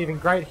 health, receiving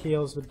great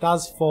heals, but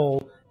does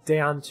fall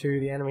down to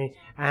the enemy.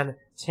 And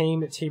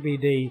Team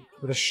TBD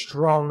with a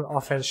strong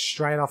offense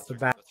straight off the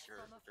bat.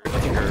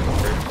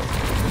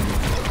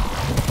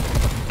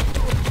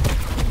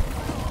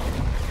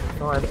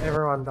 Find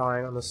everyone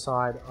dying on the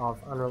side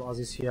of Unreal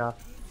Aussies here.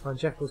 And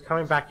Jeff was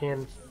coming back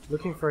in,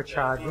 looking for a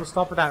charge. He'll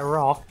stop at that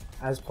rock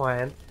as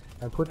planned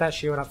and put that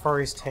shield up for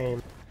his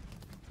team.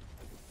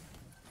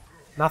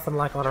 Nothing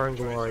like honor and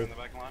glory.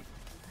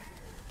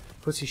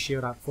 Puts his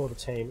shield up for the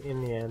team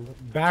in the end.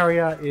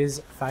 Barrier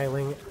is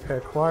failing per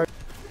quote.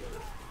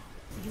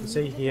 You can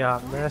see here,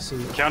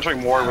 Mercy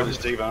countering Warrior with his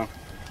D.Va.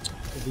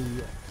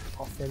 The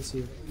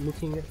offensive,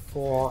 looking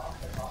for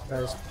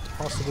those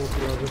possible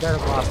kills. We're going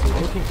to blast. We're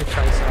looking for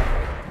Tracer.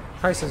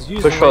 Tracer's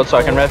using Push forward so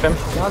I can rev him.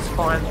 Does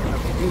find a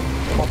good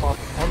pop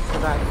up onto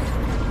that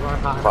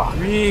Reinhardt.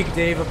 Big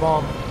D.Va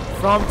bomb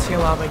from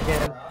Tillam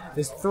again.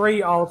 There's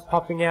 3 ults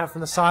popping out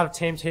from the side of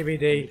Team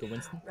TBD,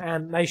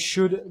 and they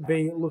should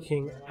be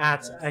looking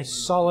at a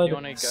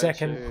solid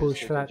second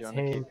push for that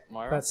team,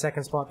 for that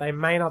second spot. They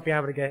may not be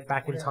able to get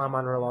back in time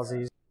under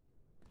Aussies.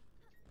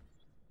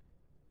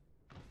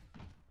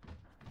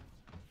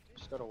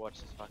 Just gotta watch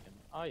this fucking.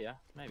 Oh yeah,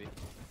 maybe.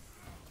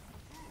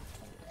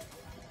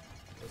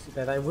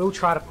 They will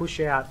try to push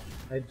out.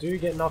 They do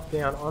get knocked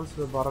down onto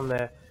the bottom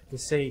there. You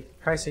see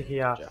Tracer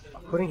here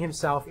putting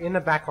himself in the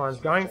back lines,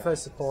 going for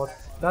support.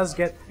 Does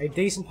get a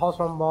decent pulse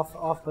bomb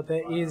off, but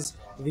there is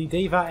the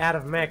D.Va out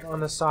of mech on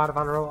the side of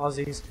Unreal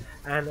Aussies,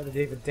 and the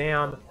D.Va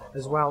down,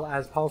 as well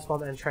as pulse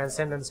bomb and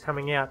transcendence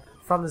coming out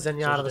from the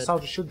Zenyatta. The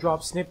soldier should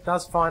drop. Snip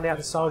does find out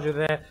the soldier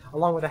there,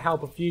 along with the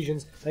help of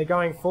Fusions. They're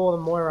going for the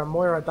Moira.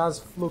 Moira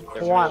does look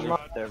quite low.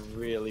 They're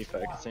really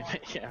focusing.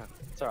 Yeah,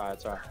 it's alright,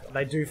 it's alright.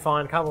 They do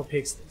find a couple of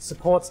picks.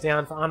 Supports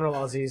down for Unreal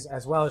Aussies,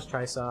 as well as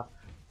Tracer.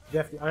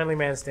 Jeff, the only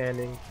man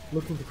standing,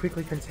 looking to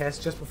quickly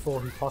contest just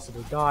before he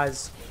possibly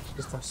dies,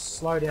 just to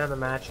slow down the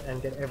match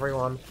and get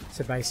everyone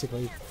to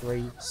basically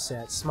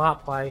reset.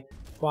 Smart play,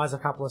 buys a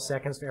couple of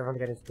seconds for everyone to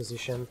get into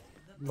position,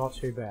 not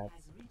too bad.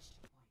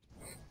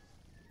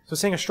 So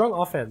seeing a strong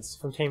offense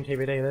from Team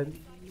TBD, they're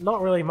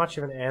not really much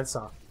of an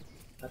answer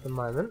at the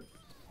moment.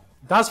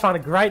 Does find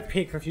a great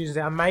pick for Fusions,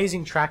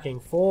 amazing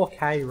tracking,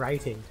 4K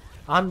rating,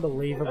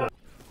 unbelievable.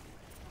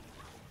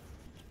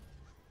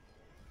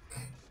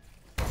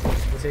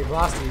 See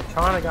Blasty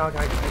trying to go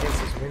against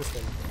this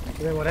Winston,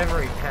 doing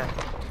whatever he can.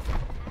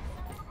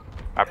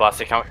 Alright,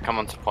 Blasty, come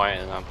on to point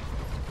and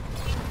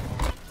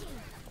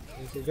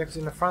You see Jeff's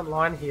in the front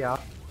line here.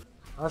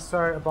 Let's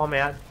throw a bomb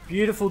out.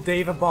 Beautiful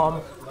D.Va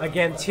bomb.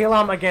 Again,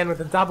 Tillam again with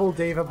the double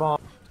D.Va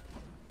bomb.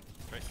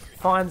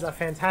 Finds a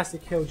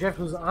fantastic kill. Jeff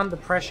was under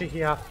pressure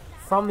here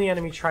from the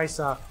enemy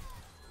Tracer.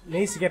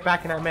 Needs to get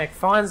back in that mech.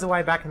 Finds the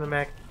way back in the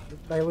mech.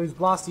 They lose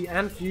Blasty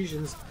and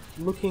Fusions.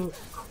 Looking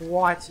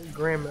quite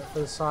grim for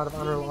the side of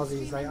Unreal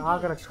Aussies. They are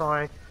going to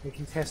try and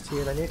contest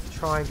here. They need to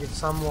try and give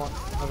somewhat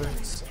of a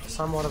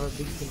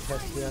big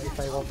contest here if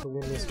they want to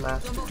win this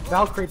match.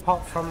 Valkyrie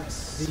pop from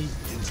the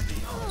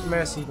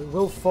Mercy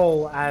will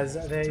fall as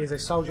there is a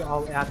soldier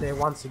ult out there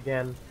once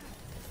again.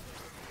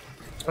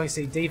 We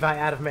see D.Va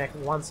out of mech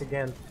once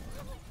again.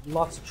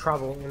 Lots of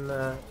trouble in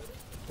the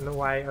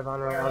way of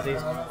Unreal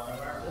Aussies.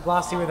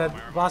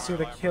 Blasty with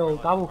a kill,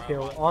 double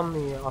kill on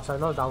the, oh sorry,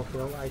 not a double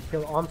kill, a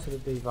kill onto the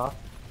D.Va.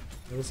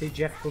 You can see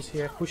Jeff was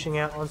here pushing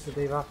out onto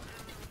the D.Va.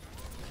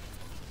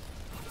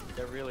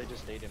 They're really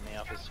just eating me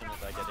up as soon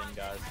as I get in,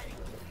 guys.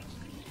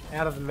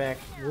 Out of the mech,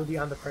 will be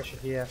under pressure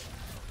here.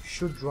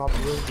 Should drop,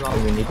 will drop.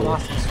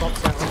 Blasty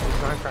swaps out onto the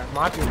drone crack.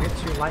 Might be a bit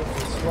too late for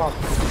the swap.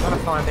 Trying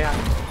to find out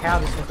how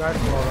this will go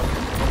for them.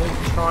 They need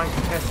to try and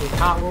contest it.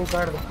 Heart will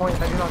go to the point.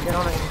 They do not get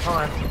on it in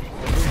time.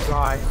 They do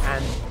die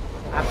and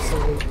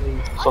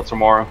absolutely So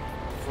tomorrow.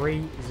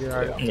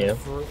 3-0. Yeah.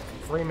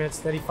 3 minutes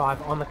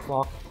 35 on the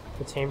clock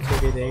for Team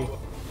TBD.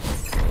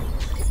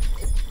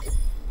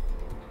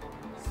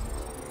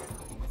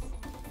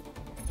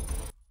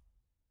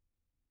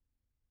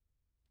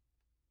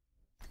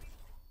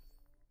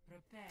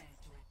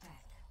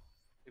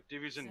 If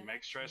Divi's in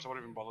Mech Trace, I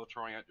wouldn't even bother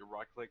throwing out your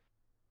right click.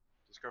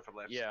 Just go for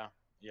left. Yeah,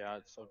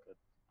 it's so good.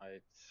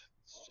 It's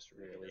just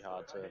really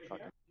hard to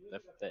fucking.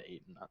 They're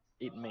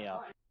eating me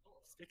up.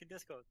 Speak in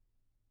Discord.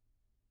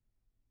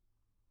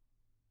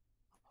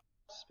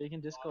 Speak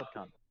in Discord,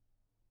 cunt.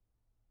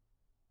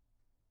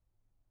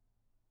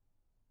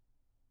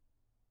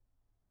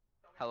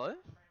 Hello?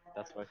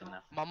 That's working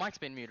now. My mic's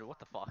been muted, what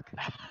the fuck?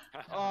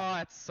 Oh,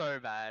 that's so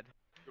bad.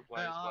 Good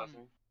plays,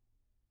 Blasty.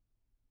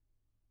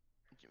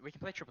 We can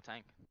play triple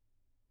tank.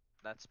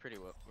 That's pretty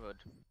good,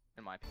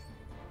 in my opinion.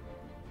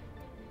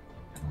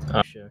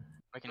 Sure.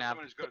 We can have.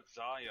 Someone who's got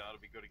Zarya to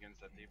be good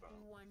against that D.Va.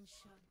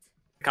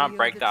 Can't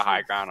break the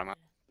high ground on that.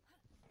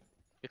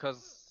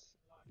 Because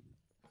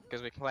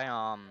we can play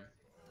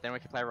then we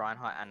can play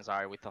Reinhardt and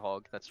Zarya with the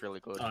Hog. That's really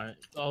good. Alright.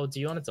 Oh, do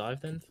you want to dive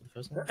then for the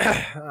first one?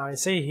 I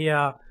see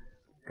here,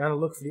 going to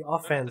look for the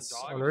offense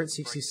on Route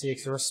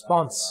 66, the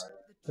response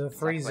to the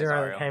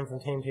 3-0 that came from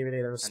Team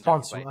TBD, the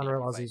response from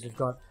Unreal Aussies. We've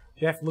got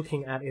Jeff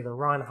looking at either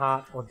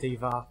Reinhardt or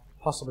D.Va,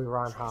 possibly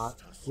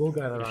Reinhardt. We'll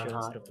go to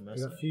Reinhardt.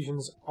 We've got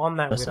Fusions on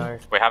that Widow.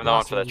 We have no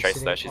one for the Lassie Tracer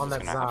though, sitting she's on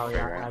just that gonna have to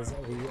figure Zarya it out. as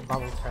the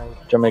bubble tank.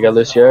 Do you want me to go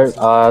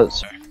Lucio?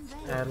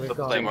 And we've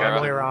got Thing, Moira.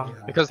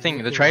 Moira. Because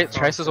the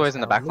Tracer's always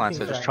in the back line,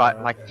 so just try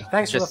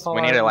Thanks for the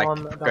we need to follow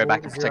go on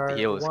back and protect the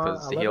healers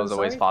because the healers are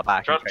always far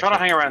back. Try to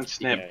hang around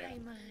Snip.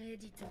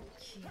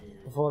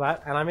 Before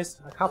that, and I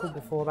missed a couple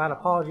before that.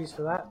 Apologies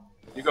for that.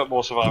 You got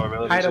more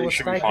survivability, Hater so you was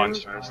should be fine.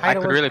 taken. I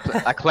could really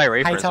I could play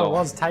Reaper as Hater well.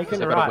 was taken,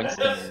 They've got a right.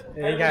 Winston.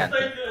 There you go.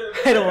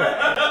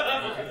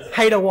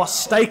 Hater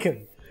was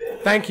taken.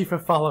 Thank you for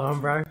following,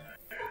 bro.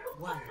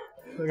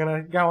 We're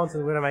going to go on to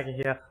the Widowmaker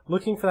here.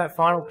 Looking for that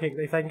final pick.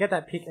 If they can get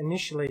that pick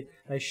initially,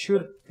 they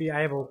should be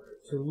able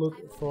to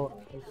look for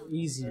an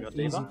easy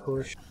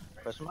push.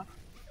 We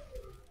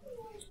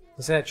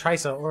see that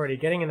Tracer already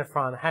getting in the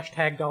front.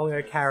 Hashtag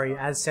Dolio carry,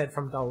 as said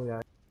from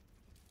Dolio.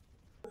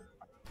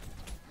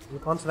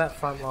 Look onto that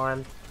front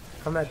line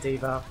from that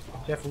D.Va.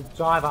 Jeff will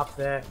dive up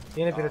there,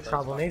 in a bit of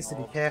trouble, needs to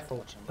be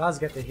careful. Does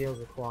get the heals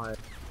required.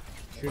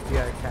 Should be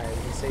okay.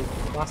 You can see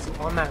Lusty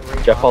on that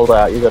Reaper. Jeff, hold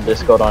out. You got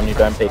Discord on, you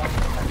don't peek.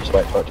 Just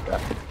wait for it to go.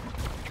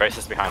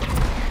 Tracer's behind you.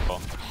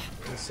 Cool.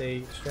 You can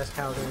see Stress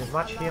Cal doing as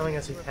much healing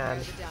as he can,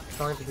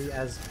 trying to be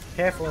as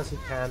careful as he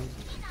can.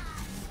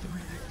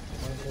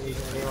 Don't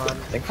leave anyone. I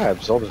think I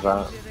absorbed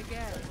that.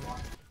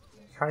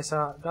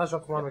 Tracer does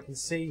drop to one. We can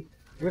see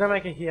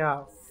Widowmaker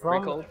here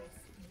from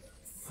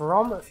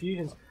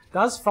Fusions.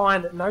 Does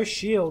find no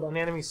shield on the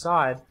enemy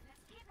side.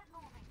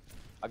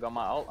 I got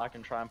my ult. I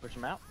can try and push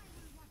him out.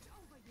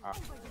 You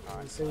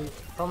can see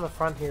from the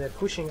front here, they're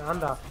pushing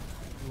under.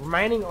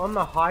 Remaining on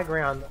the high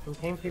ground from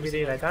Team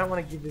TBD, they don't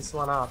want to give this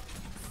one up.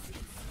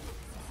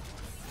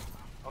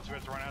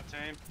 Ultimate's run out,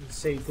 team. You can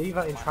see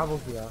D.Va in trouble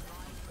here.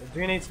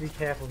 They do need to be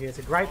careful here. It's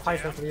a great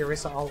placement for the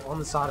Orisa ult on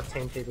the side of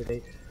Team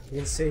TBD. You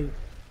can see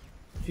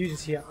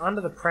Fusions here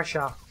under the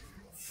pressure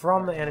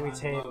from the enemy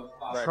team,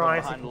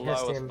 trying to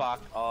contest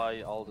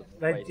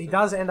him. He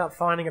does end up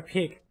finding a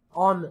pick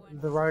on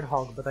the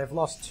Roadhog, but they've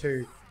lost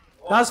two.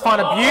 Does find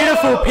a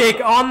beautiful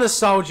pick on the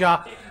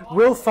Soldier.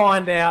 We'll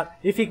find out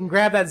if he can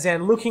grab that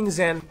Zen. Looking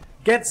Zen,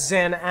 gets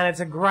Zen, and it's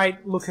a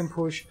great looking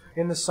push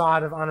in the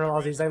side of Unreal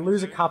Aussies. They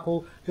lose a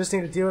couple, just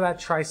need to deal with that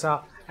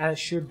Tracer, and it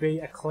should be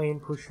a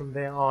clean push from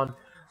there on.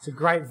 It's a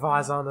great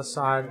visor on the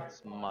side.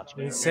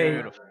 You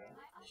see,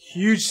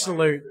 huge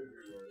salute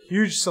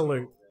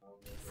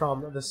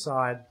from the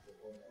side.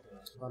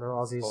 Unreal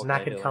Aussies.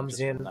 Knackered comes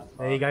in.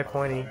 There you go,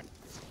 Pointy.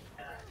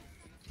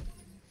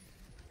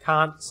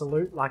 Can't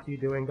salute like you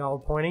do in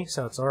Gold, Pointy,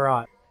 so it's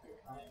alright.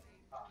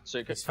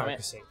 So He's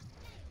focusing.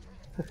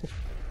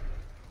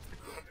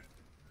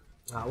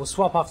 We'll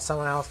swap off to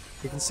someone else.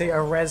 You can see a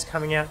res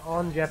coming out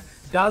on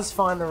Jeff. Does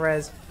find the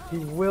res. He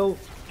will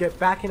get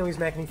back into his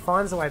mech, and he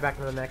finds the way back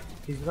into the mech.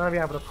 He's going to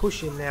be able to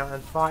push in now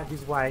and fight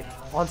his way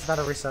onto that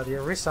Orisa. The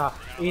Orisa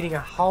eating a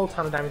whole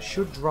ton of damage.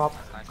 Should drop.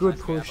 Good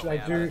push.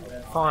 They do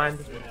find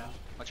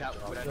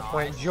the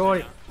point.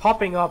 Joy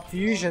popping up.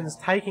 Fusions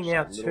taking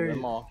out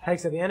two.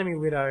 Takes out the enemy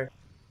Widow.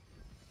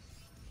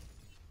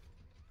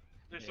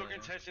 They're still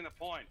contesting the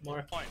point.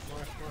 More.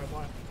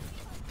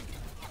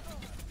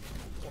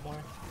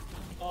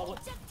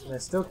 They're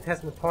still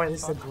contesting the point.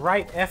 This is a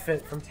great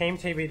effort from Team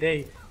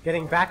TBD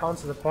getting back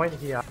onto the point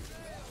here.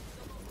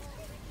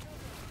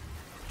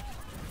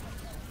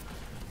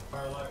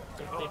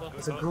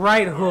 It's a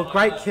great hook,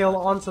 great kill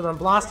onto them.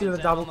 Blasty with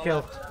a double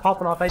kill,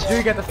 popping off. They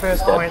do get the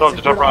first point. It's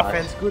a good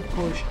offense, good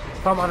push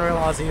from Unreal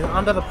Aussie.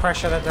 Under the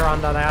pressure that they're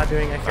under, they are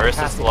doing a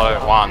fantastic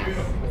job.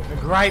 A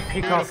great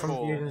pick off from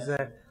Fusions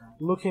there.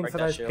 Looking for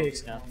those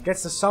picks.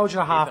 Gets the Soldier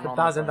to half, but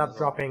does end up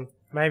dropping.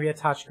 Maybe a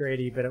touch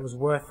greedy, but it was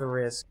worth the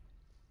risk.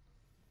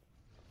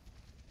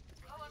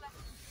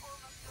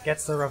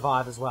 Gets the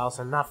revive as well,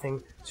 so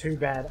nothing too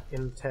bad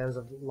in terms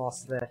of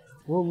loss there.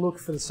 We'll look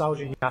for the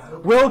Soldier here.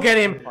 We'll get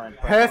him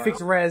perfect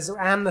res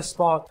and the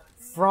spot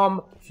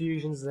from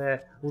Fusions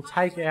there. We'll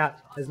take out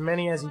as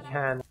many as he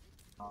can.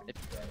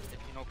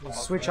 We'll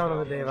switch on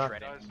to the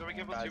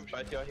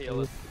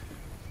D.Va.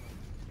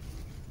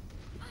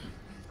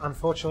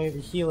 Unfortunately,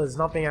 the healer's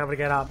not being able to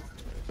get up.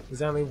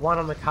 There's only one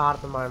on the card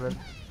at the moment.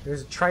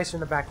 There's a Tracer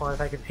in the back line. If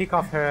they can pick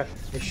off her,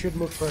 they should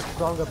look for a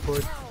stronger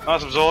push.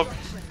 Nice absorb.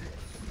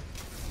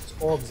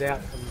 Orbs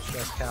out from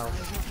Stress Cal.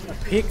 A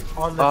pick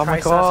on the Oh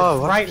Tracer. my god,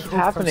 Great what's hook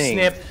happening?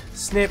 from Snip.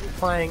 Snip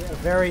playing a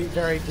very,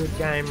 very good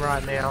game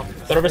right now.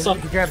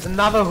 He grabs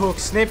another hook.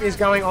 Snip is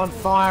going on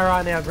fire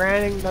right now,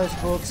 granting those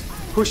hooks,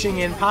 pushing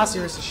in, past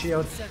the Orisa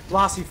shield.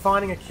 Lassie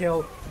finding a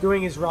kill,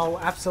 doing his role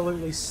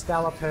absolutely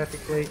stellar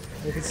perfectly.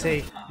 You can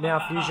see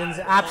now Fusion's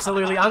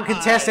absolutely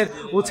uncontested.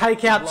 Will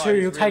take out two.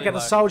 He'll take out the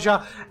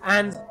Soldier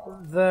and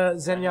the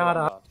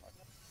Zenyatta.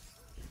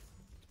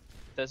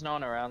 If there's no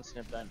one around,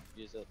 Snip, don't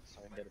use it so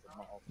I can get a bit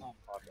more ult.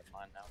 I've got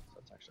mine now, so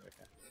it's actually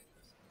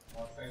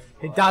okay.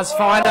 He does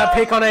find a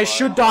pick on it.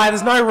 Should die.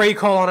 There's no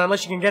recall on it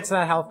unless you can get to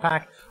that health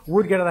pack.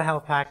 Would get to the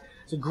health pack.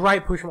 It's a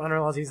great push from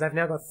Unreal Aussies. They've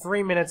now got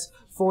 3 minutes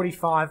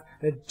 45.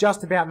 They're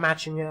just about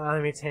matching the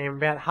enemy team.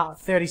 About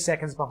 30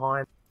 seconds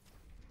behind.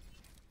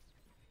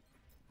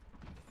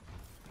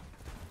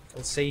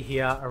 Let's see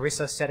here.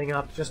 Orisa setting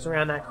up just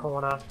around that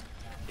corner.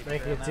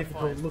 Making it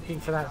difficult. Looking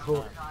for that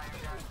hook.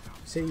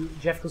 See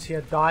Jeffkles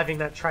here diving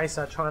that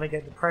Tracer. Trying to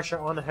get the pressure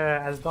on her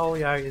as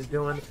Dolio is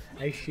doing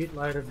a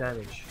shitload of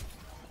damage.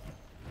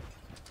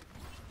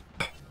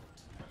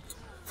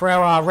 For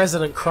our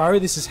resident Crow,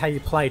 this is how you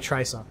play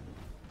Tracer.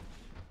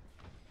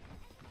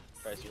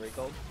 Tracer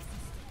recalled.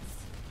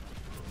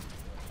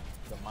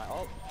 Got my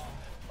ult.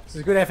 This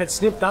is a good effort.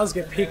 Snip does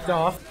get picked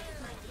off.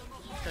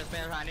 Stress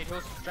man behind, need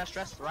heals.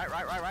 Stress. Right.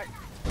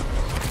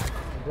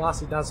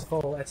 Blasty does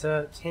fall. It's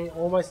a team,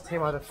 almost a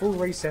team with a full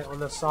reset on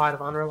the side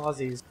of Unreal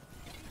Aussies.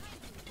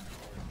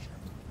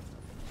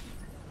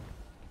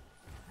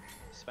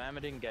 Spam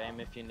it in game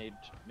if you need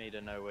me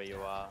to know where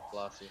you are,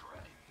 Blasty.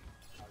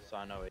 So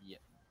I know it. Yeah.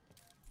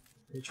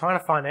 They're trying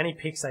to find any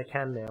picks they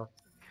can now.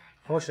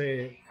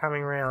 Fortunately,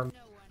 coming around.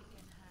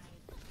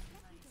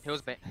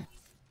 Heals back.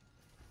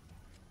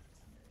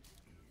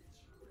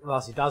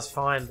 Blasty does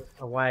find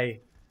a way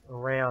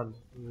around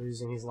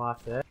losing his life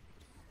there.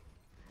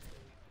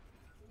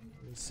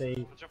 You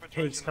see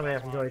Peaks coming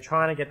out from Joy,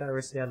 trying to get that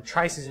wrist down.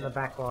 Tracer's in the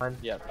back line.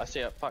 Yeah, I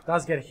see it. Fuck.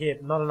 Does get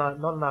hit. Not enough,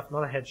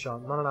 not a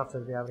headshot. Not enough to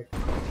be able to...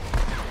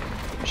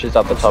 She's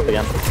up the top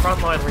again.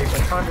 Frontline Reaper,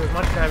 trying to do as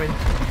much damage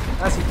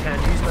as he can.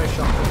 Use no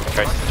shotgun.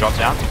 Tracer drops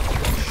down.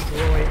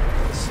 Destroy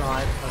the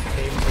side of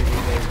Team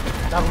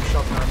TBD. Double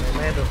shotgun, they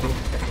land a hook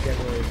to get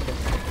where he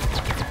gets.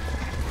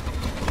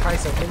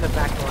 Tracer in the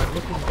back line,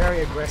 looking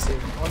very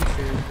aggressive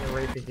onto the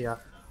Reaper here.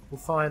 We'll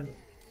find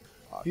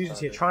Fusion's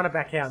here, trying to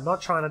back out,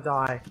 not trying to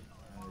die.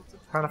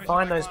 Trying to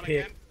find those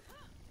picks.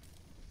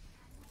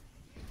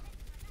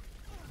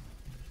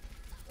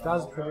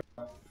 Does pretty...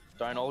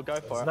 Don't all go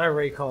for There's it. no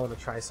recall on the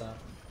Tracer.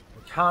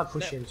 We can't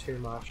push in too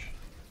much.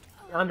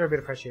 Under a bit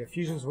of pressure here.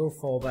 Fusions will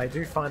fall, but they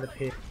do find a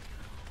pick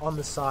on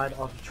the side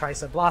of the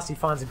Tracer. Blasty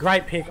finds a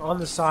great pick on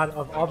the side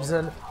of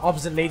Obzen.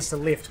 Obzen needs to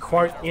lift.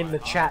 Quote in the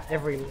chat,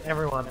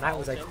 everyone. That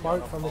was a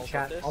quote from the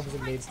chat.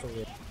 Obzen needs to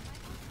lift.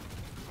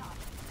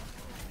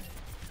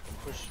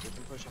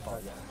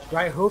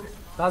 Great hook.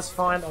 Does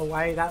find a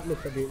way. That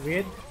looked a bit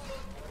weird.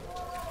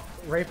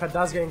 Reaper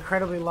does get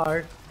incredibly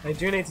low. They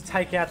do need to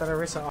take out that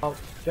Orisa ult.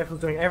 Jekyll's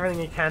doing everything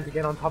he can to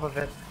get on top of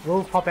it.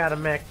 Will pop out a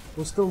mech.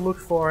 Will still look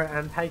for it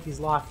and take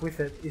his life with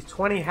it. Is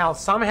 20 health.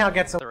 Somehow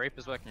gets a... The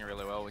Reaper's working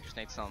really well. We just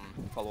need some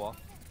follow-up.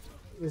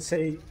 You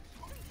see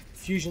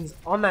Fusion's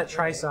on that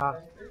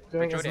Tracer,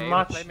 doing as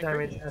much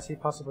damage as he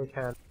possibly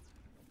can.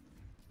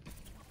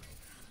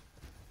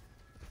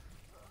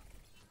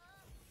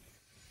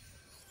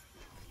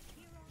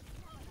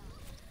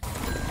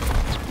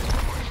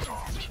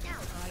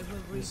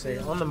 You see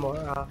on the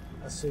Moira,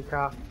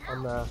 Asuka,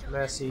 on the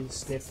Mercy,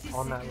 Snip,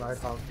 on that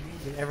Roadhog,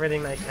 doing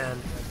everything they can.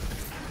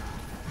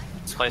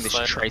 Let's play This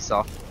slow.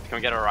 Tracer. Can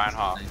we get a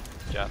Reinhardt,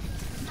 Jeff?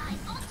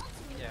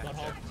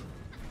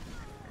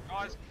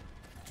 Guys,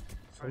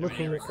 So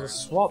looking for a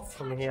swap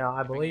from here,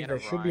 I believe there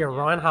should be a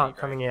Reinhardt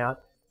coming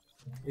out.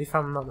 If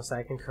I'm not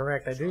mistaken,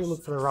 correct. They do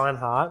look for the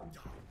Reinhardt.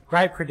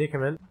 Great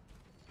predicament.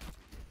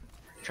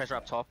 Tracer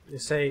up top. You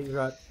see, you've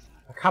got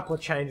a couple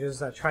of changes.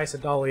 That Tracer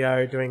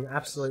Dolio doing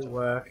absolute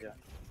work.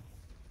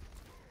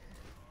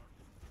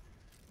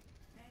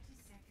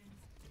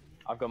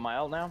 I've got my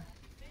ult now.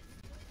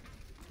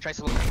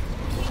 Tracer. It's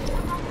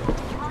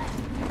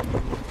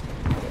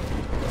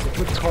a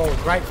good call,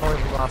 great call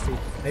from Blasty.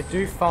 They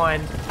do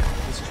find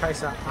this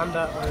Tracer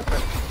under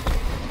open.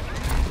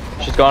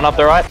 She's going up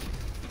the right.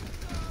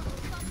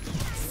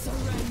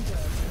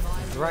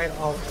 Great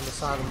ult on the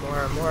side of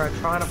Moira. Moira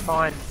trying to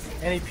find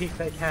any pick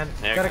they can.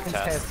 Yeah, Got to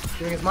contest. contest.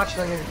 Doing as much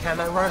as they can.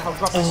 That Roadhog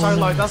drops it so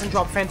low, doesn't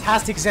drop.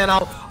 Fantastic Zen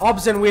ult.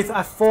 Obzen with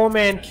a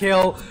 4-man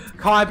kill.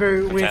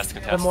 Kaibu with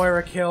the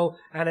Moira kill.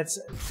 And it's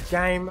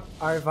game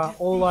over.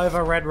 All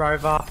over Red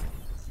Rover.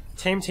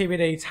 Team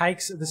TBD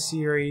takes the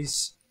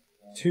series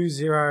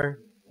 2-0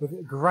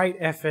 with great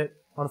effort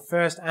on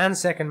first and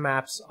second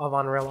maps of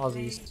Unreal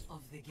Aussies.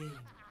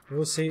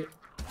 We'll see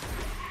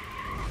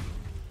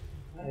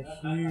a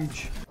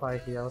huge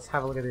play here. Let's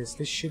have a look at this.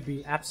 This should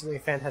be absolutely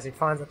fantastic.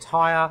 Finds a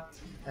tire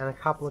and a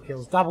couple of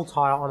kills. Double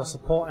tire on a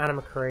support and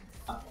a McCree.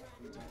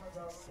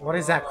 What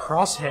is that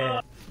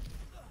crosshair?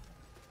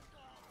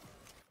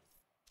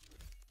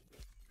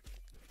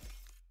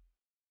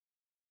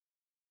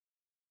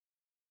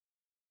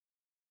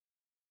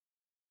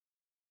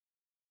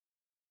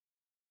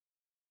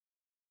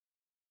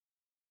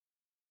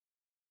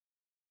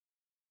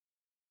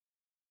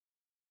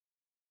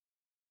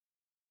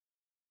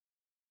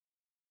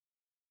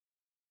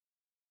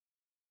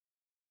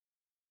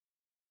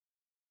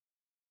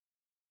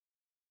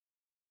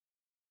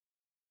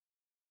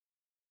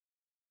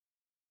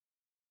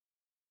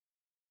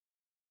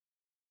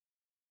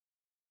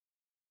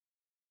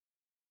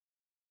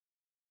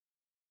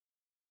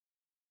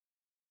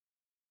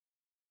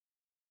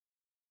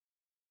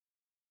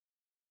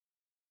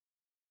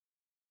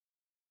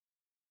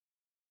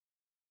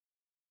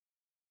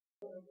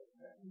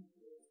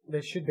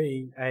 There should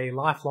be a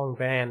lifelong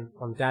ban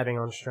on dabbing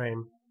on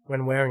stream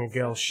when wearing a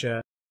girl's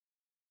shirt.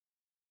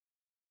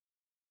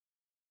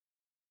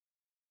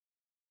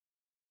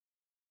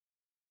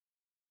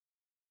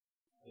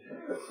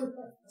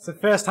 It's the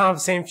first time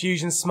I've seen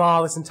Fusion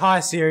smile this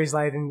entire series,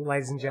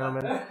 ladies and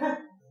gentlemen.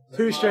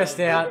 Too stressed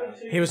out.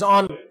 He was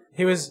on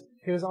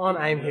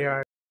Aim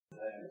Hero.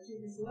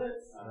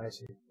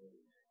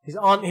 He was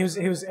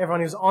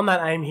on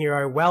that Aim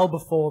Hero well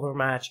before the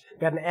match,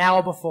 about an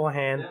hour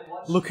beforehand,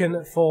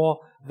 looking for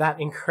that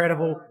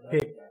incredible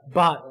pick.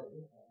 But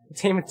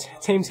Team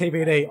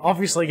TBD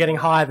obviously getting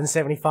higher than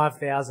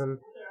 75,000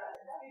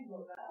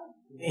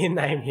 in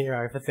Aim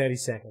Hero for 30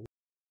 seconds.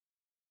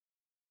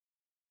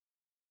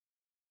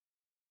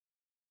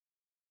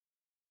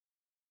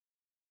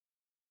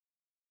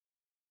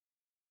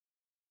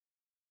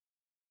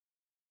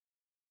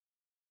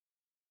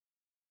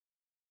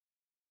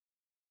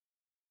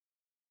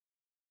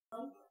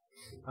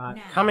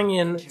 Coming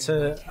in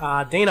to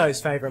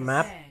Dino's favourite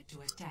map,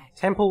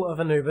 Temple of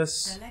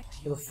Anubis,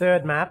 for the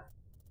third map.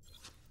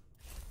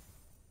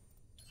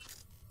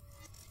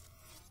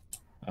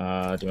 Do you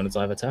want to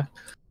dive attack?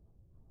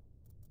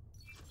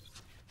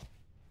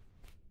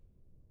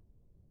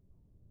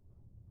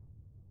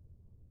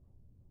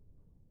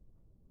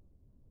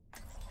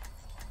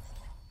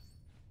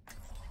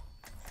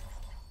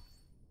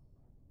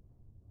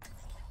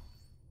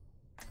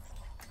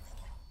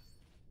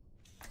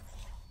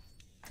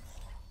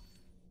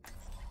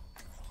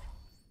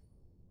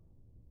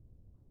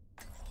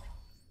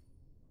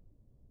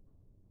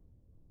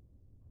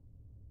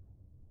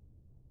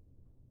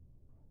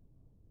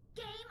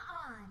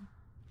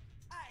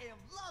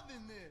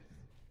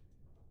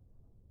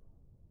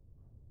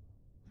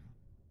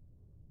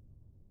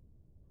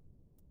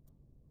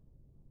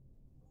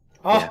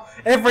 Oh,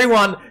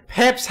 everyone,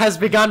 Peps has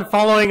begun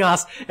following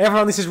us.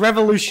 Everyone, this is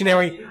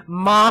revolutionary.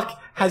 Mark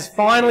has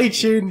finally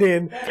tuned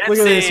in. Look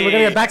at this. We're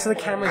going to go back to the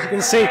cameras. You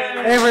can see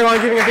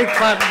everyone giving a big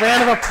clap.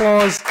 Round of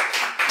applause.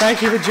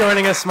 Thank you for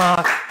joining us,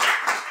 Mark.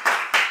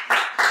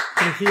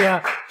 You can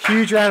hear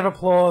huge round of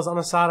applause on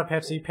the side of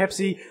Pepsi.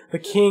 Pepsi, the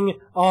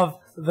king of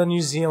the New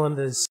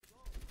Zealanders.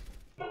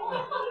 You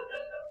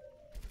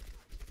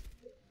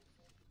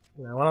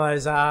know, one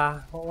of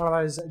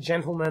those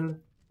gentlemen.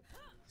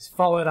 He's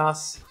followed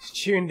us, he's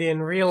tuned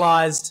in,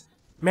 realised,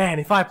 man,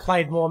 if I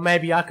played more,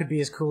 maybe I could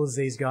be as cool as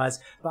these guys.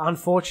 But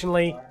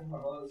unfortunately,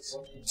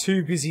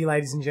 too busy,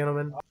 ladies and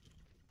gentlemen.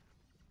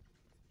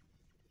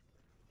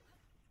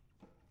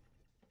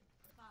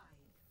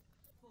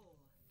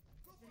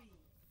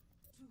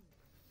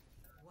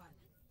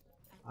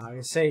 You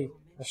can see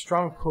a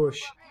strong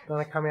push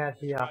going to come out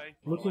here,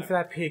 looking for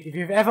that pick. If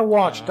you've ever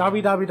watched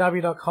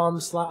www.com,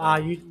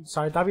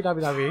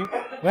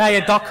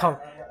 www.com.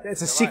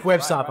 It's a sick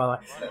website, by the way.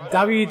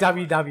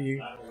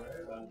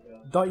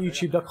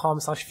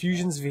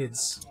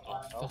 www.youtube.com/fusionsvids.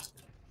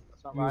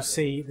 You'll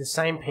see the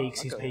same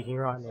peaks he's peaking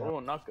right now. Oh,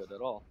 not good at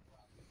all.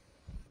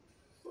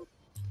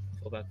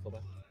 Fall back.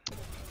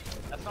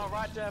 That's not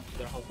right, Jeff.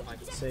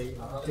 See,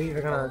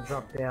 Diva gonna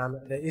drop down.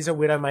 There is a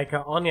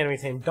Widowmaker on the enemy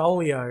team.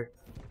 Dolio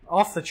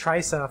off the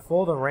Tracer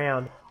for the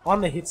round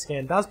on the hit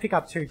scan. Does pick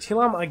up two.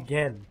 Tillam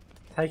again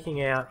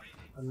taking out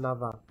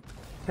another.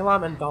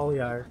 Tillam and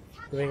Dolio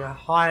doing a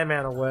high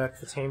amount of work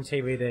for Team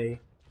TBD.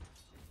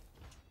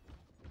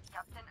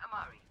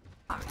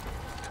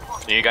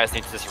 So you guys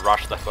need to just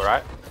rush left or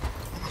right?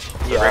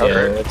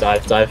 Yeah,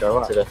 dive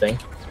to the thing.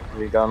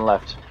 We're going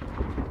left.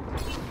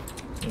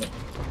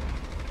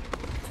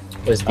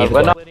 Where's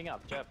we're not Leading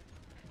up, Jeff.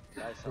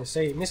 You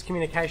see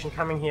miscommunication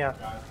coming here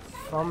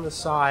from the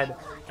side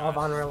of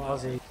Unreal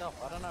Aussie. I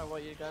don't know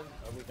what you guys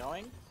are we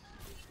going?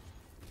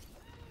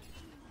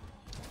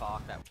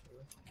 Fuck that.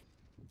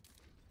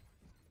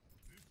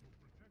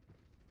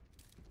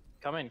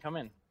 Come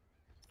in.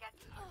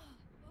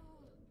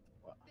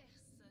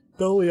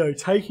 Dolio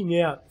taking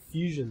out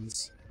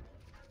Fusions.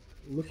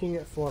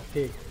 Looking for a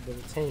pick,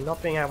 but the team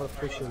not being able to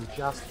push him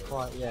just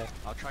quite yet.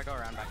 I'll try go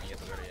around back and get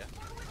the Zora, yeah.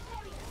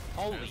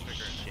 Holy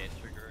shit,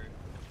 trigger.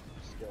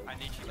 I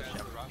need you guys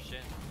to rush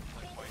in.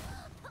 No point.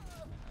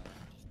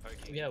 Just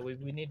poking. Yeah,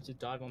 we need to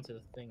dive onto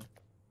the thing.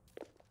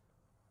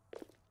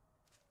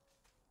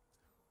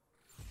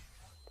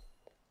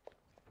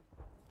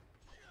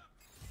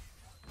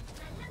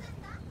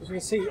 As we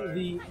can see,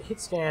 the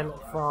hit scan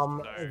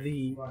from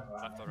the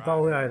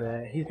Dolio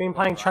there. He's been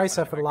playing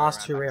Tracer for the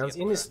last 2 rounds.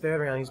 In this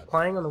 3rd round, he's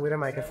playing on the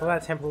Widowmaker for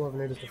that Temple of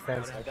Anubis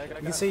defense.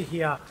 You can see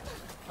here,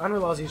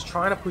 Unreal Aussie is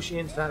trying to push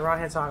into that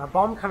right-hand side. A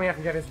bomb coming out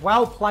from Jeff. It's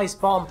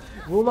well-placed bomb.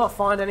 Will not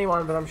find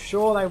anyone, but I'm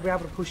sure they'll be able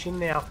to push in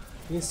now.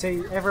 You can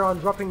see everyone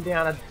dropping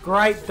down. A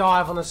great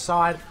dive on the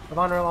side of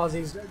Unreal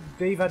Aussie's.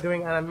 Diva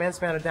doing an immense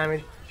amount of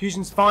damage.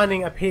 Fusion's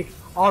finding a pick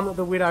on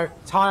the Widow.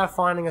 Tyre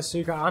finding a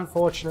Suka.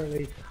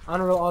 Unfortunately,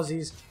 Unreal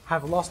Aussies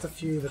have lost a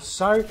few, but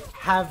so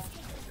have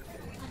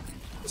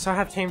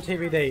Team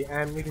TBD.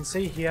 And we can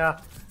see here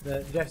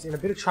that Jeff's in a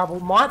bit of trouble.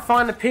 Might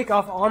find a pick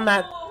off on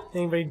that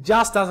thing, but he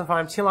just doesn't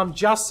find him. Tillam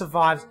just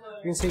survives.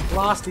 You can see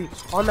Blasty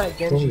on that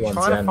Genji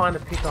trying to find a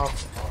pick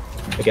off.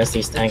 against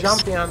these tanks.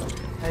 Jump down,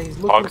 and he's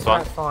looking for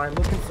that find,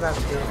 looking for that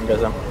pit.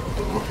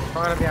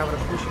 Trying to be able to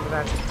push into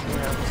that,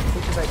 as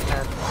quick as they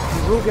can. He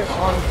will get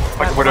on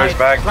that Widow's blade.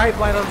 back. Great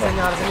blade on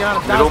Zenyatta.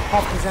 Zenyatta does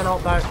pop his Zen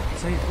ult though,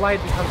 so his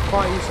blade becomes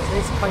quite useless.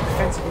 Needs to play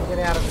defensive and get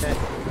out of there.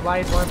 The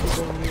blade won't be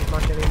being used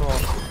much anymore.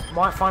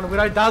 Might find a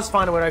Widow, does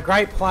find a Widow.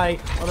 Great play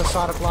on the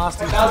side of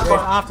Blasty.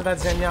 After that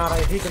Zenyatta,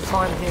 if he can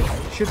find him,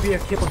 should be a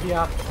kill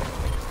here.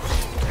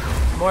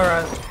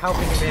 Moira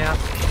helping him out,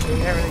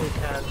 doing everything he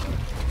can.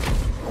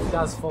 He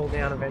does fall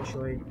down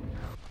eventually.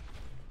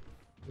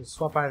 We'll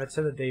swap over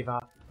to the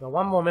D.Va. Got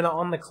 1 more minute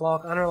on the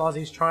clock. Unreal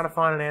Aussie's trying to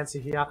find an answer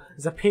here.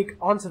 There's a pick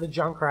onto the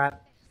Junkrat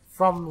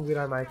from the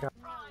Widowmaker.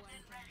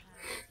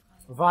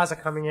 Visor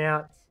coming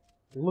out,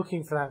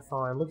 looking for that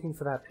find, looking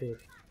for that pick.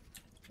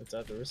 What's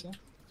that, Darissa?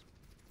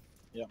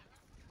 Yeah.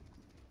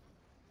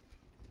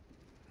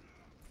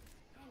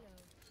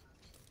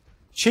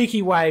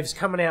 Cheeky waves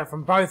coming out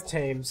from both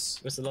teams.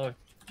 Where's the low?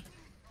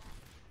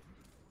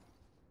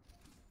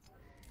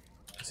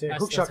 See a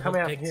hook shot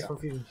coming out from here from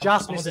Fusion.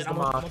 Just misses the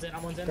mark.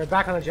 Go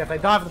back on the Jeff. They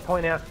dive to the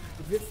point now.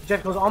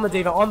 Jeff goes on the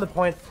D.Va, on the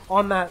point,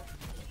 on that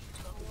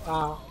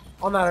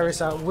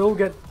Orisa. Will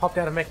get popped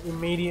out of mech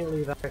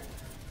immediately though.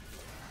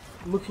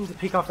 Looking to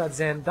pick off that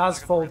Zen. Does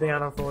fall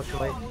down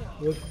unfortunately.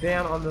 Look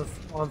down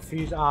on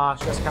Fuse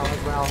Stresscal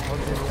as well on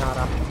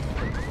Zenyatta.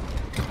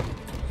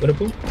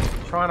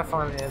 Winnable? Trying to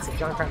find an answer.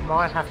 Junkrat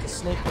might have to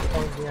sneak the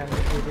point here and be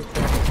a bit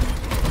careful.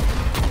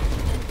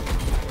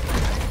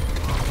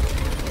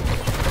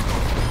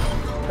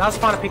 Does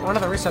find a pick onto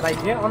the wrist, so they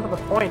get onto the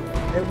point.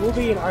 It will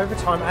be in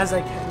overtime as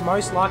they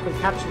most likely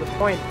capture the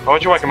point. Why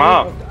would you wake him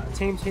up?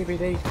 Team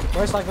TBD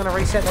most likely going to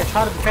reset. They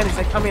try to defend as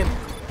they come in,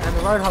 and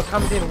the Roadhog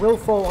comes in. Will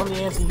fall on the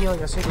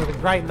anti-healing. I see with a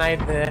great nade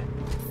there,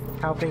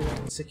 helping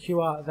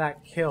secure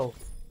that kill.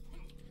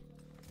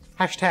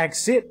 Hashtag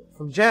sit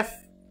from Jeff.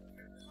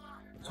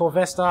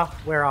 Torvesta,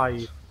 where are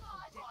you?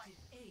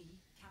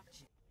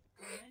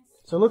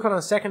 So look on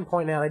the second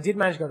point now. They did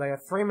manage to go. They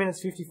got 3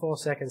 minutes 54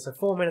 seconds, so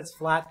 4 minutes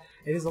flat.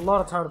 It is a lot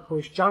of time to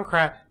push.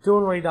 Junkrat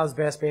doing what he does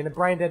best, being a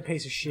brain dead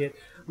piece of shit.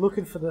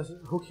 Looking for the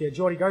hook here.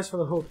 Geordie goes for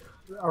the hook.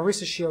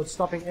 Orisa shield,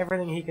 stopping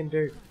everything he can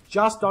do.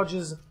 Just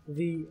dodges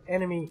the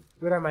enemy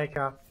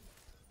Widowmaker.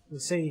 You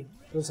see,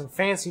 doing some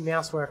fancy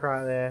mouse work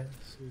right there.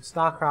 Some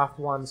StarCraft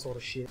 1 sort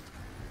of shit.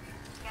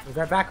 We'll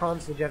go back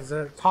onto the Jet. There's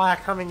a tire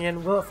coming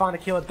in. Will it find a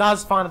kill? It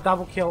does find a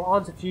double kill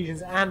onto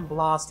Fusions and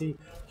Blasty.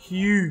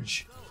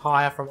 Huge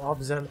tire from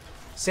Obzin.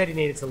 Said he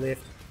needed to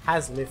lift.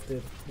 Has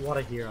lifted. What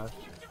a hero.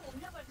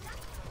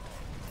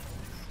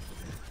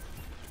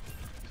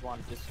 One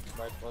distance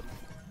right button.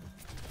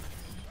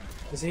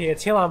 You see here,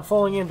 Tillam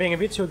falling in, being a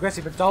bit too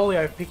aggressive, but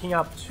Dolio picking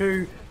up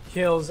 2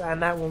 kills,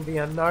 and that will be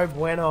a no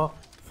bueno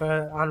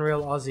for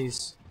Unreal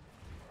Aussies.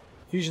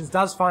 Fusions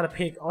does find a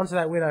pick onto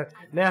that Widow.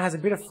 Now has a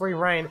bit of free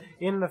reign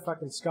in the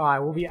fucking sky.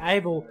 Will be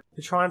able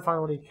to try and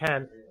find what he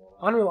can.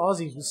 Unreal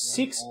Aussies with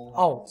 6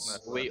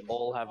 ults. We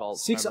all have ults.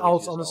 6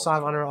 ults on the side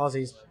of Unreal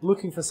Aussies,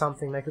 looking for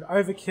something. They could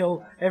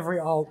overkill every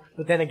ult,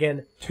 but then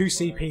again, 2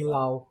 CP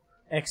lull.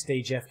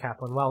 XD Jeff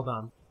Kaplan, well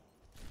done.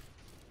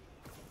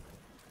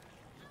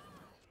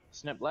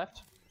 Snip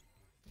left.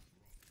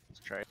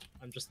 Straight.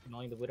 I'm just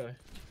annoying the Widow.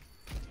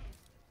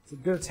 It's a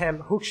good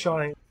attempt. Hook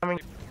shotting. Leaving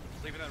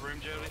that room,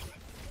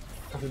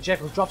 Jody.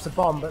 Jekyll drops a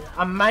bomb, but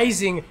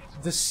amazing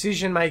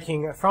decision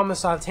making from the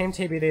side of Team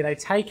TBD. They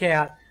take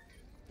out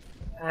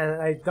and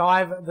they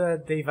dive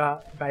the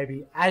D.Va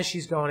baby as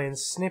she's gone in.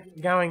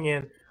 Snip going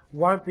in.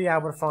 Won't be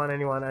able to find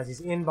anyone as he's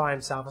in by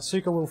himself.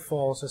 Asuka will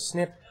fall, so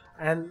Snip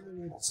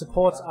and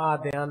supports are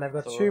down. They've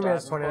got 2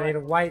 minutes 20. They need to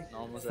wait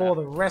for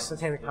the rest of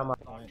the team to come up.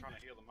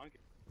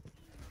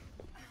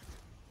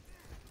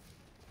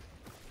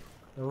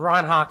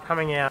 Reinhardt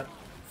coming out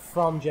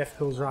from Jeff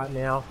Cools right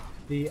now.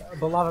 The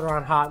beloved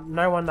Reinhardt.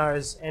 No one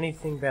knows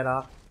anything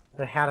better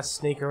than how to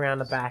sneak around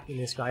the back in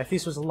this guy. If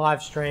this was a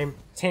live stream,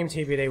 Team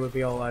TBD would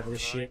be all over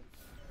this shit.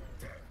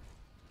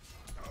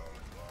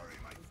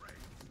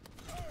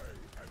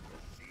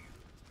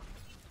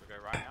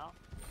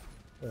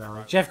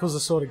 Jeff Cools the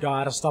sort of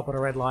guy to stop at a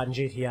red light in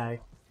GTA.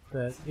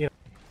 But, you know.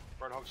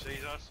 Roadhog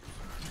sees us.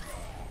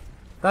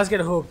 Does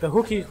get a hook. The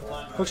hook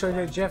shot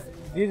here. Jeff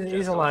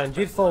is alone.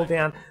 Did fall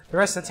down. The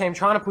rest of the team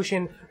trying to push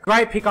in.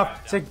 Great pick up.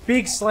 It's a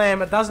big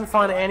slam. It doesn't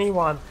find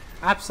anyone.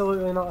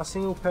 Absolutely not a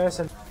single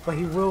person. But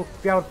he will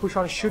be able to push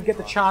on. Should get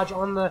the charge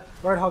on the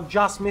Roadhog.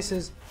 Just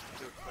misses.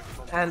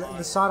 And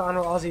the side of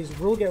Unreal Aussies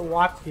will get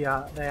wiped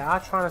here. They are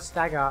trying to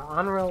stagger.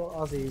 Unreal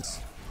Aussies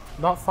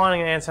not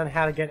finding an answer on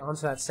how to get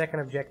onto that second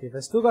objective.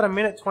 They've still got 1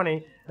 minute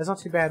 20. That's not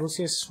too bad. We'll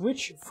see a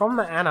switch from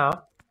the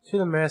Ana to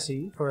the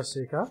Mercy for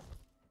Asuka.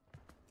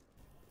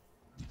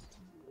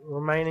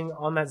 Remaining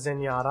on that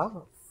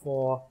Zenyatta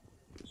for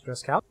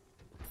Stresscal.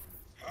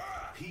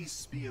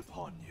 Peace be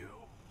upon you.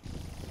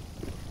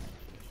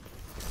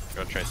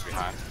 Go Trace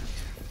behind.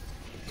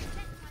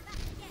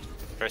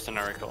 Trace and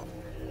no recall.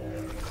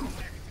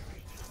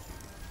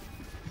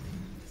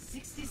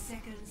 60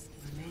 seconds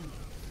remaining.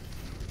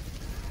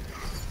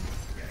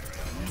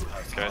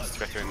 Let's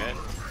go through mid.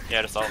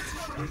 Yeah, just ult.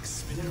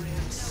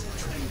 Experience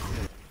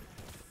tranquility.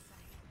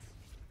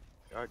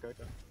 Go, go,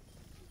 go.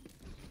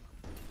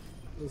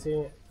 You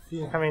see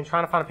Fusion coming in,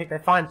 trying to find a pick. They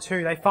find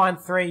 2, they find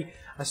 3.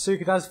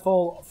 Asuka does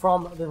fall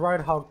from the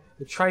Roadhog.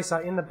 The Tracer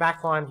in the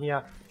back line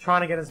here,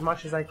 trying to get as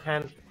much as they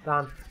can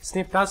done.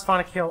 Snip does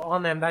find a kill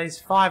on them. That is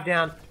 5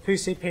 down, 2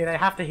 CP. They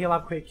have to heal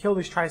up quick, kill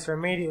this Tracer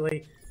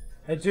immediately.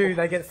 They do,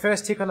 they get the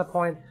first tick on the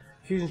point.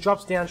 Fusion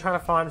drops down, trying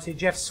to find him. See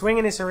Jeff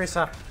swinging this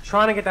Orisa,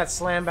 trying to get that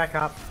slam back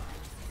up.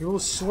 He will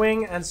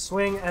swing and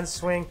swing and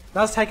swing.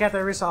 Does take out the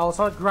Orisa ult. It's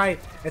not great.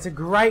 It's a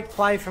great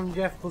play from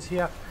Jeff Puss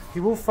here. He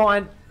will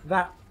find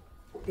that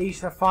the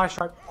Fire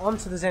Strike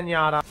onto the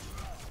Zenyatta.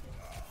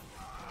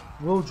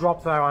 Will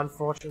drop though,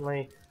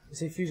 unfortunately. You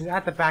see Fusion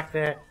at the back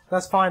there.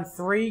 Does find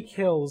 3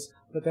 kills,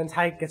 but then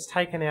gets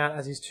taken out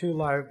as he's too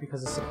low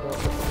because of support.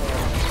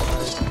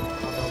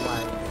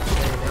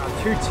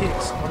 Now 2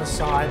 ticks on the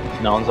side.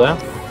 No one's there?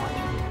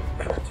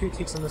 2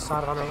 ticks on the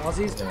side of Unreal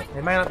Aussies.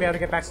 They may not be able to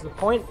get back to the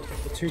point,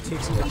 but 2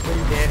 ticks is a pretty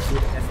damn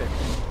good effort.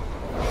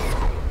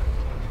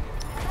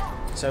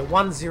 So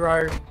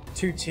 1-0,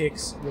 2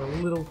 ticks, a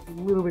little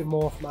bit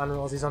more from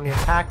Unreal Aussies on the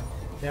attack.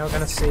 Now we're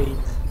going to see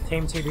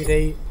Team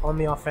TBD on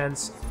the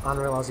offense,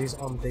 Unreal Aussies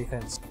on the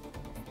defense.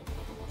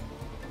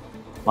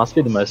 Must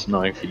be the most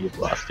annoying for you,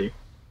 Blasty.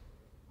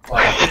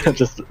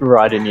 Just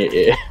right in your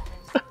ear.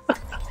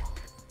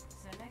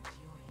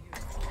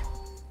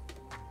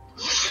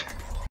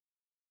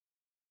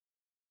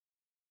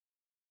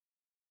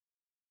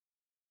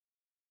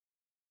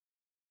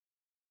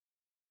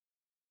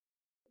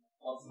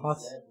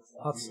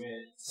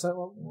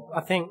 So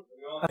I think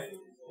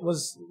we're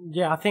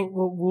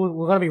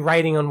going to be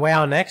raiding on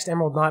WoW next.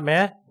 Emerald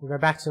Nightmare. We'll go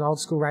back to an old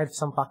school raid for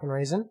some fucking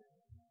reason.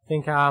 I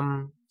think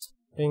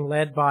being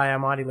led by our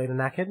mighty leader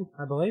Naked,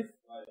 I believe.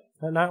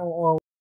 No, or